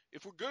stupid.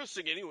 If we're gonna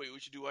sing anyway, we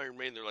should do Iron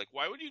Maiden. They're like,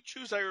 why would you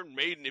choose Iron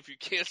Maiden if you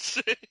can't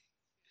sing?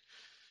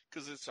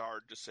 Because it's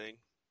hard to sing.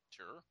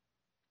 Sure.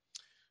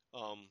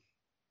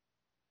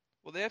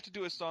 Well, they have to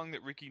do a song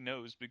that Ricky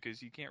knows because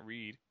he can't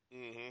read.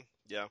 Mm-hmm.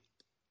 Yeah.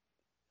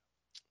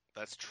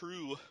 That's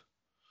true.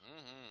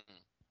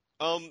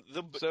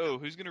 Mm-hmm. So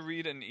who's gonna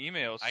read an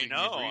email? I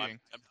know. I'm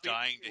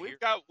dying to hear.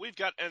 We've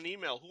got an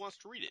email. Who wants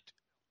to read it?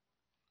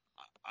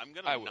 I'm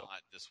gonna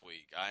not this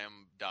week. I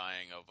am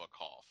dying of a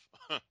cough.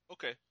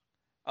 Okay.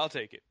 I'll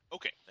take it.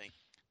 Okay. Thank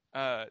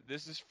you.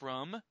 This is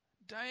from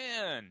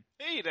Diane.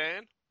 Hey,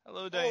 Dan.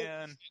 Hello,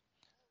 Diane.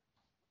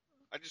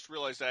 I just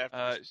realized I have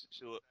to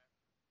do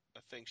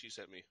a thing she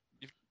sent me.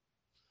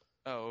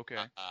 Oh, okay.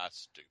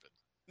 Stupid.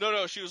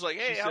 No, she was like,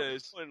 hey, she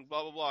how's doing,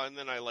 blah, blah, blah, and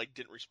then I,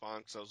 didn't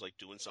respond because I was,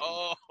 doing something.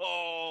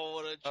 Oh,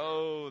 what a jerk.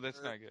 Oh,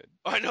 that's not good.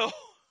 I know.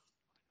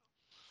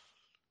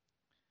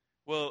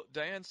 Well,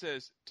 Diane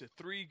says, to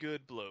 3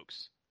 good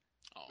blokes.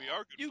 We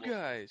are good You blokes.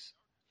 guys.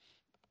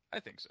 I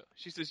think so.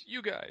 She says,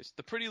 "You guys,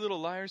 the Pretty Little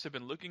Liars have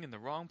been looking in the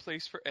wrong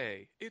place for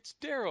A. It's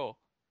Daryl."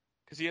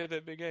 Because he had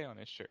that big A on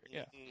his shirt.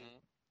 Yeah. Mm-hmm.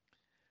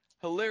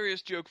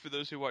 Hilarious joke for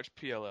those who watch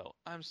PLL.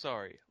 I'm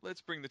sorry.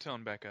 Let's bring the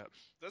tone back up.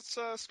 That's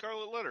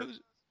Scarlet Letter. Who's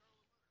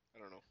I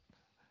don't know.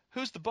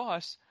 Who's the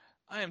boss?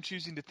 I am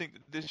choosing to think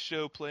that this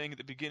show playing at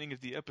the beginning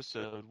of the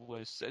episode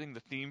was setting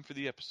the theme for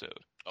the episode.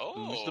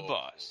 Who's the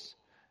boss?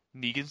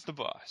 Negan's the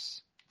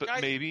boss.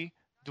 But maybe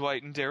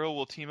Dwight and Daryl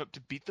will team up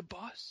to beat the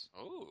boss?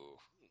 Oh.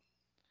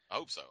 I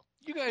hope so.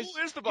 You guys,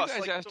 Who is the boss? You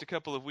guys Like, asked a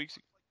couple of weeks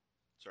ago.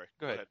 Sorry.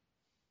 Go ahead.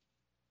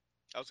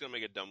 I was going to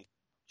make a dumb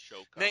show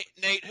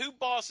Nate, who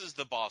bosses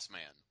the boss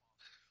man?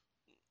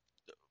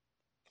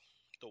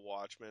 The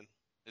Watchmen.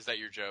 Is that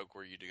your joke?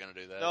 Were you going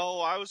to do that? No,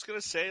 I was going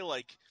to say,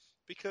 like,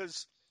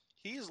 because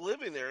he's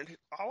living there, and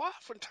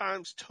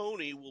oftentimes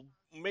Tony will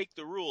make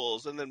the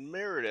rules, and then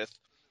Meredith,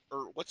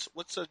 or what's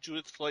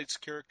Judith Flight's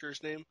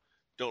character's name?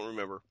 Don't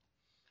remember.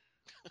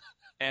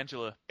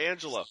 Angela.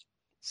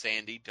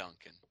 Sandy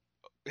Duncan.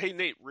 Hey,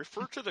 Nate,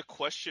 refer to the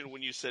question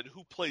when you said,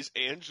 who plays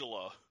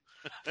Angela?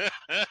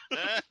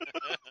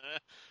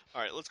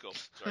 All right, let's go.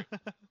 Sorry.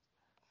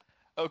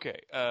 Okay,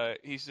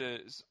 he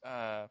says,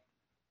 or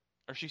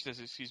she says,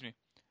 excuse me.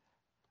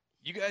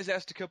 You guys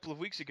asked a couple of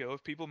weeks ago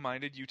if people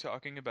minded you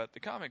talking about the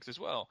comics as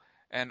well,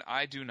 and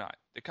I do not.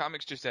 The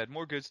comics just add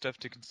more good stuff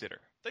to consider.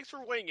 Thanks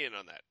for weighing in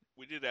on that.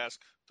 We did ask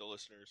the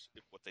listeners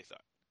what they thought.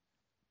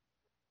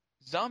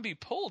 Zombie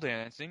pole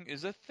dancing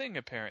is a thing,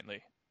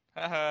 apparently.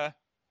 Haha.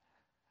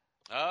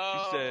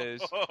 Oh. He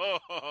says,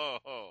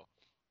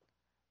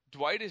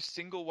 Dwight is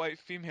single white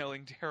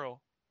femaling Daryl.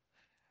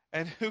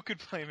 And who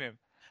could blame him?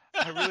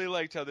 I really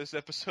liked how this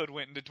episode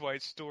went into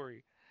Dwight's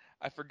story.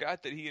 I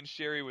forgot that he and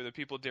Sherry were the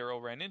people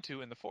Daryl ran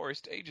into in the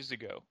forest ages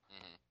ago.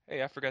 Mm-hmm.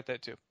 Hey, I forgot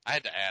that too. I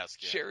had to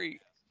ask. Yeah.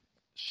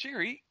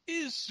 Sherry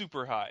is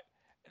super hot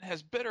and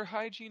has better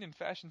hygiene and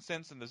fashion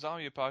sense in the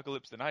zombie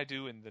apocalypse than I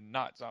do in the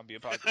not zombie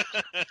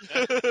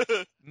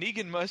apocalypse.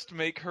 Negan must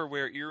make her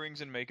wear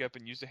earrings and makeup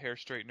and use a hair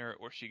straightener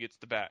or she gets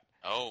the bat.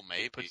 Oh,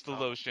 maybe. Puts the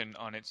lotion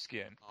on its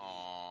skin.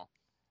 Aww.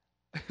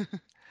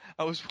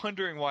 I was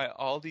wondering why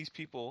all these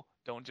people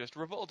don't just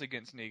revolt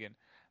against Negan.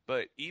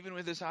 But even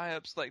with his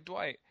high-ups like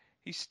Dwight,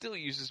 he still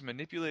uses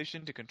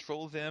manipulation to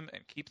control them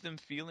and keep them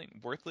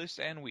feeling worthless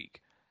and weak.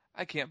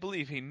 I can't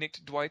believe he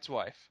nicked Dwight's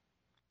wife.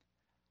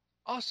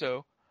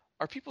 Also,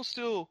 are people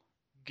still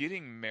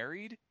getting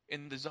married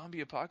in the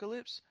zombie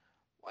apocalypse?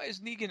 Why is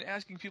Negan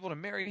asking people to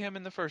marry him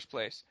in the first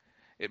place?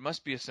 It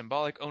must be a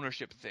symbolic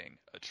ownership thing,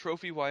 a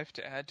trophy wife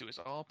to add to his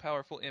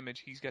all-powerful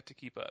image he's got to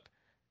keep up.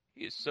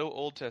 He is so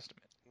Old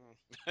Testament.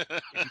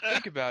 If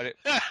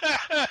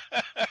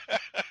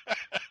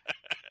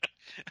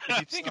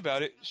you think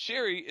about it,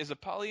 Sherry is a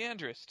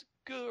polyandrist.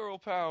 Girl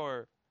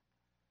power.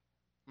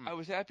 I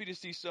was happy to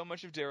see so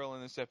much of Daryl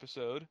in this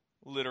episode.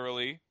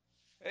 Literally.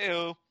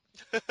 Heyo.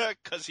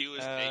 Because he was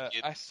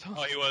naked.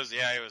 He was.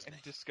 Yeah, he was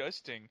naked.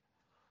 Disgusting.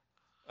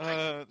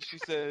 She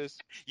says,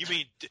 "You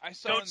mean I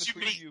saw don't in the you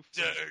preview mean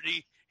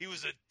dirty? He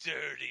was a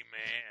dirty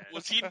man.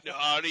 Was he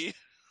naughty?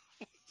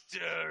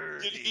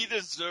 Dirty. Did he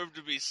deserve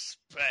to be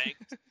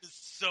spanked? Does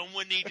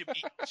someone need to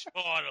be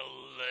taught a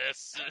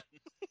lesson?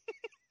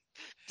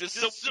 Does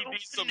someone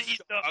need some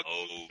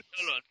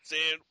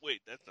sand?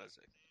 Wait, that's not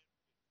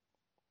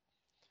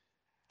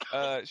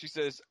saying. She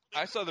says,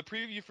 I saw the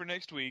preview for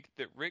next week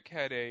that Rick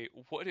had a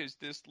 "What is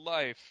this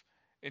life?"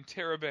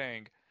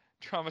 Interrobang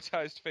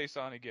traumatized face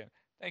on again.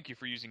 Thank you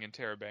for using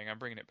Interrobang. I'm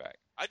bringing it back.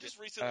 I just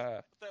recently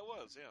what that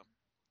was, yeah.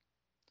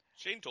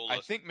 Shane told us.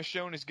 I think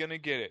Michonne is going to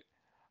get it.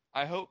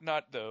 I hope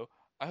not, though.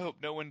 I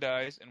hope no one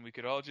dies and we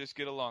could all just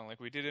get along like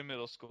we did in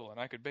middle school and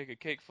I could bake a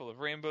cake full of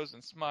rainbows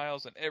and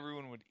smiles and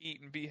everyone would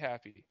eat and be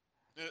happy.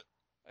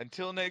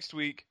 Until next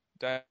week,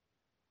 Diane.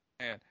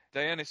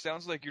 Diane, it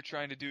sounds like you're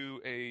trying to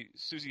do a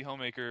Susie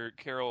Homemaker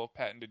Carol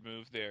patented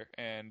move there,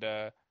 and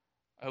I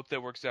hope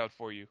that works out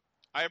for you.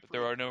 But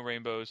there are no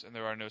rainbows and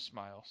there are no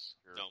smiles.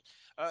 No.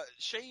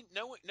 Shane,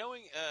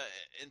 knowing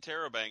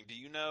Interrobang, do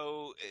you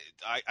know?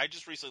 I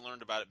just recently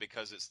learned about it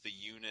because it's the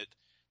unit.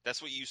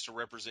 That's what used to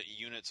represent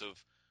units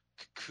of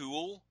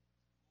cool,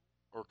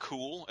 or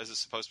cool, as it's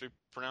supposed to be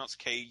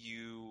pronounced,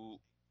 Kuhl.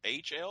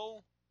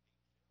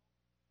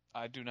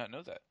 I do not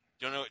know that.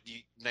 You don't know?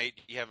 Nate,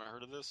 you haven't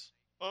heard of this?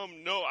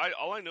 No.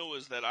 All I know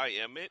is that I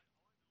am it.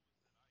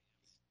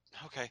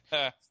 Okay.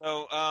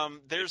 So,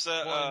 there's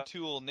one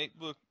tool. Nate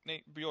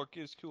Bjork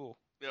is cool.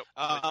 Yep.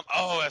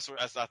 That's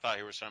what I thought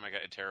he was trying to make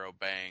a Intero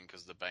bang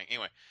because the bang.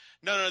 Anyway,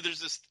 no.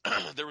 There's this.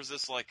 There was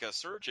this like a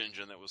search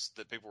engine that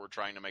people were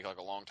trying to make like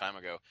a long time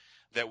ago,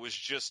 that was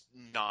just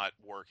not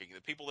working. The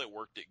people that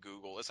worked at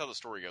Google. That's how the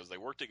story goes. They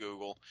worked at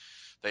Google.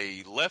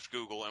 They left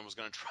Google and was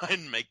going to try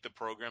and make the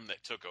program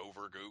that took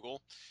over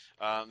Google.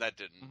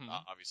 That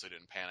obviously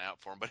didn't pan out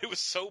for them. But it was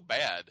so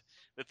bad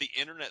that the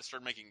internet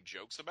started making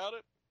jokes about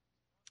it,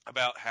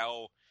 about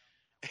how.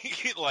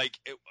 It was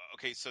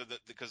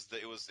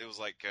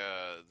like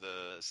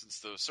since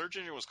the search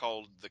engine was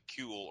called the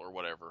Kuhl or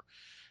whatever,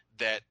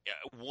 that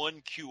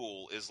one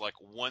Kuhl is like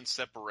one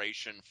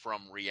separation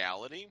from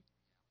reality.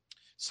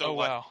 So Oh,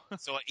 wow.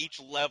 so at each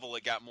level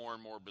it got more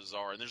and more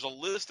bizarre. And there's a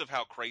list of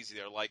how crazy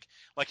they're like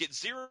at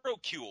zero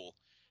Kuel,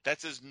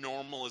 that's as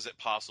normal as it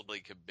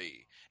possibly could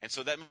be. And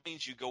so that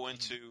means you go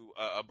into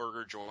a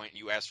burger joint,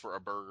 you ask for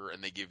a burger,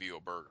 and they give you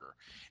a burger.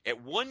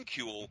 At 1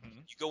 Kuel,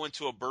 you go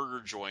into a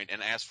burger joint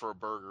and ask for a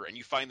burger, and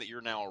you find that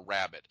you're now a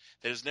rabbit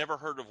that has never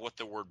heard of what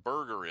the word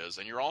burger is,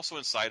 and you're also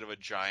inside of a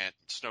giant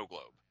snow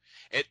globe.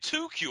 At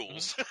 2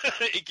 Kuels,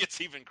 it gets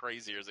even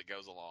crazier as it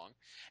goes along.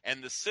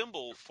 And the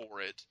symbol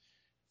for it,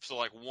 so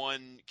like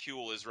 1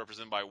 Kuel is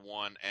represented by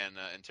 1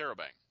 and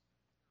Terabang.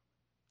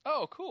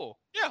 Oh, cool.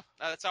 Yeah,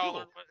 that's how Cool. I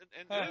learned.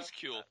 And That is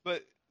cool.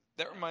 But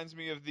that reminds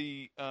me of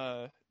the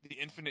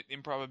infinite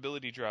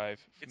improbability drive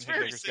from It's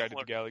very Hitchhiker's Guide to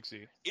similar. the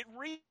Galaxy. It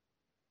reads,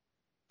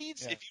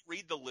 if you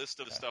read the list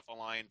of the stuff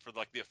online for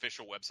like the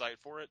official website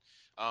for it,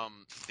 the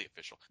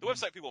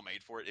website people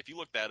made for it, if you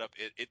look that up,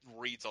 it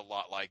reads a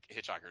lot like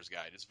Hitchhiker's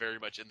Guide. It's very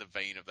much in the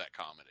vein of that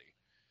comedy.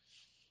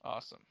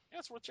 Awesome. Yeah,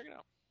 it's worth checking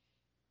out.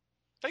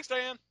 Thanks,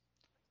 Diane.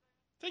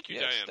 Thank you,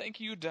 Yes, Diane. thank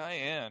you,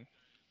 Diane.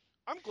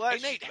 I'm glad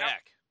Hey, Nate, she's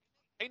back.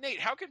 Hey, Nate,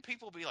 how can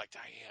people be like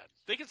Diane?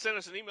 They can send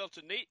us an email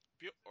to Nate,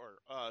 or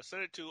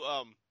send it to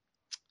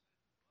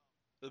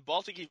the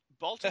Baltic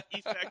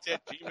Effect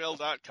at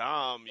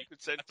gmail.com. You can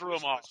send Threw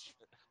them off.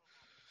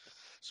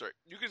 Sorry,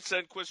 you can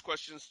send quiz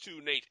questions to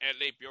Nate at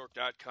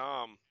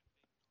natebjork.com.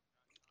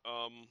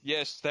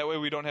 Yes, that way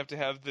we don't have to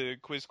have the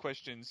quiz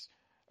questions.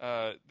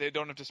 They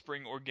don't have to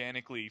spring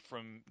organically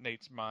from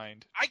Nate's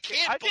mind. I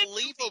can't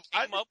believe he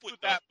I came up didn't with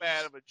do that those.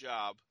 bad of a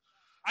job.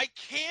 I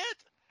can't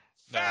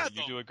No, fathom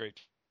you do a great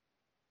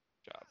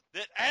job.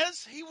 that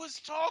as he was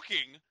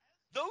talking,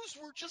 those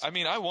were just. I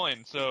mean, I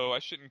won, so I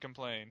shouldn't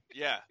complain.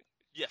 Yeah,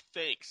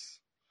 thanks.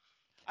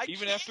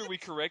 Even after we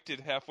corrected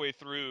halfway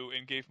through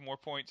and gave more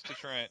points to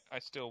Trent, I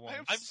still won.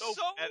 I'm so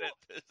so bad at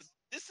this.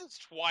 This is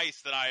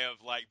twice that I have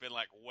been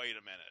like, wait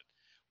a minute,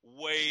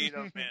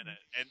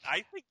 and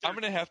I think I'm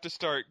gonna have to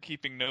start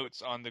keeping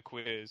notes on the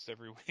quiz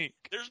every week.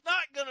 there's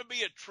not gonna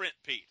be a Trent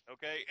Pete,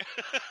 okay?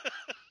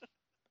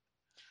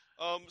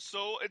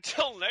 So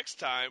until next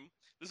time,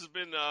 this has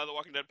been the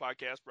Walking Dead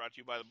podcast brought to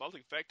you by the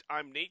Baltic Effect.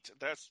 I'm Nate.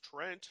 That's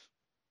Trent.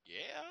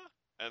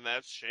 Yeah. And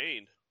that's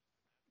Shane.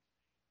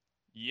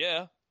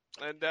 Yeah.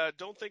 And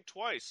don't think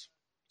twice.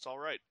 It's all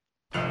right.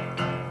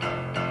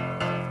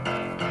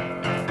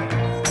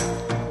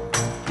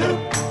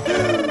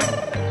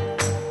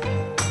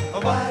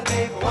 Why,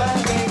 baby,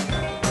 why, baby?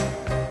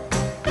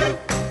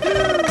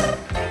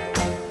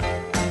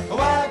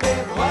 Why,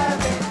 baby, why,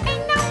 baby?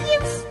 Ain't no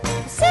use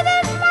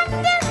sitting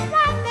wondering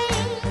why,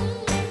 babe.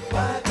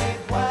 Why, baby,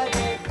 why,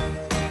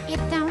 baby?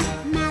 It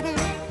don't matter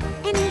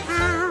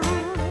anyhow.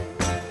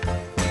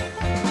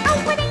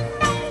 Oh, it ain't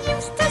no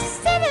use to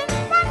sit and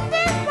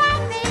wonder why,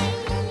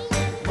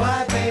 babe. Why,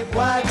 baby,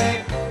 why,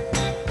 baby?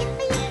 If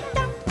you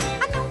don't,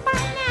 I know by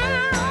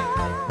now.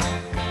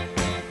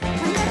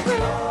 When the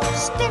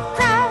rooster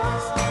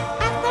crows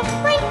at the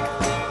break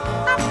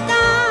of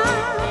dawn,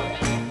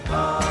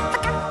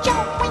 look out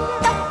your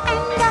window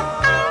and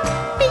I'll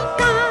be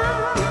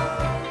gone.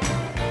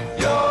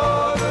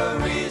 You're the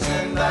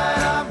reason that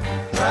I'm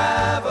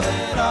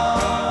traveling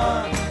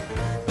on.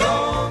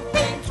 Don't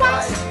think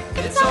twice,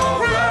 it's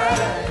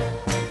alright.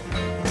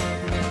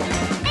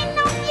 Ain't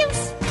no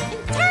use in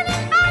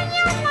turning on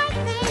your light,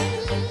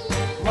 babe.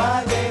 Why,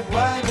 babe,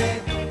 why,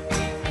 babe?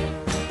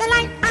 The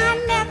light I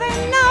never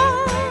know.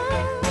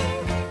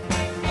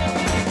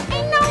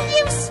 Ain't no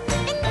use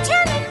in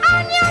turning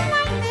on your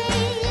light,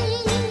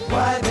 babe.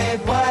 Why,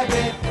 babe, why,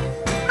 babe?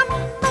 I'm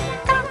on the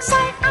dark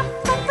side of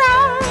the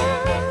road.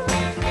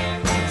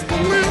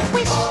 Still, I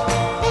wish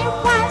there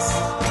was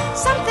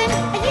something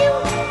you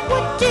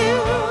would do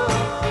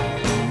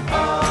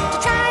to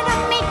try to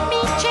make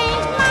me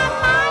change my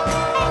mind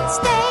and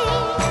stay.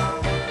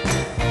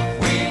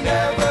 We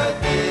never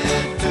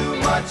did too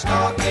much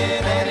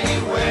talking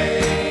anyway.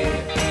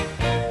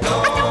 I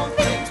don't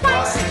think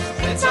twice,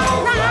 it's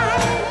alright.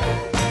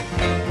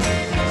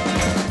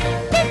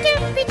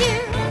 Do-do-be-do,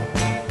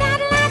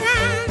 da-da-da-da,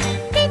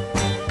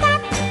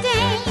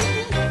 dee-da-da-day,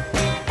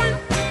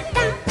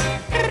 da-da.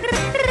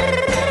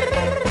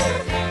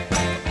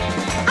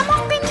 I'm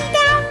walking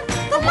down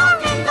the long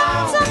and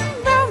lonesome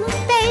road,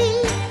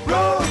 babe.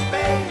 Road,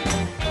 babe,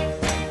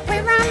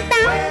 Where I'm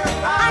bound,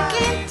 I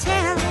can't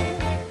tell.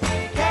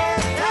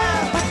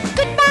 But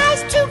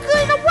goodbye's too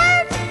good a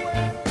word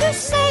to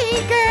say,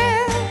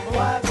 girl.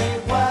 why,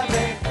 babe, why,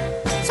 babe?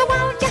 So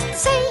I'll just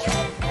say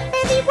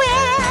very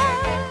well.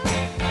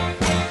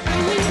 I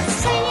ain't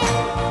saying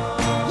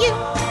you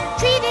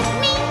treated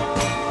me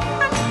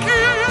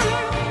unkind.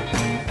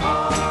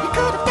 You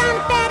could have done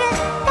better,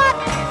 but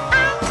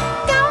I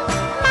don't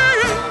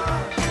mind.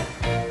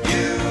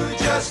 You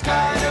just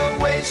kind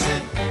of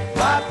wasted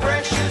my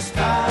precious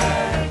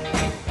time.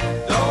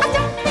 I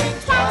don't think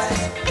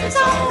twice, it's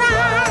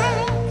alright.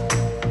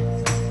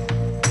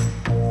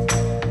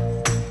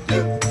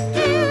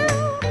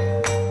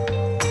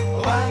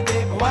 Why,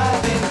 baby,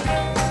 why, baby?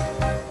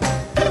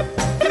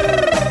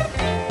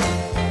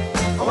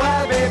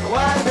 Why, baby,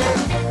 why,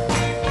 baby?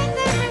 When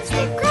the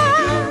rooster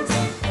crows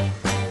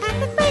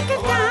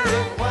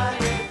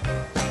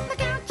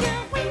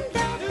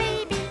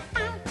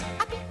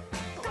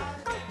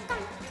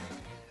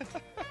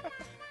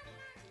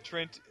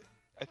Trent,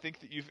 I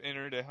think that you've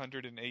entered a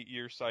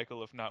 108-year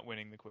cycle of not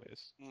winning the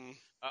quiz.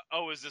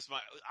 Is this my?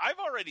 I've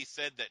already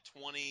said that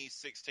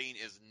 2016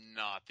 is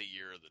not the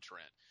year of the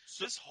Trent.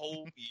 This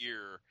whole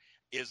year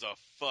is a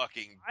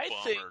fucking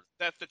bummer. I think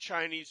that the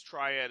Chinese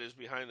triad is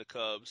behind the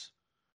Cubs.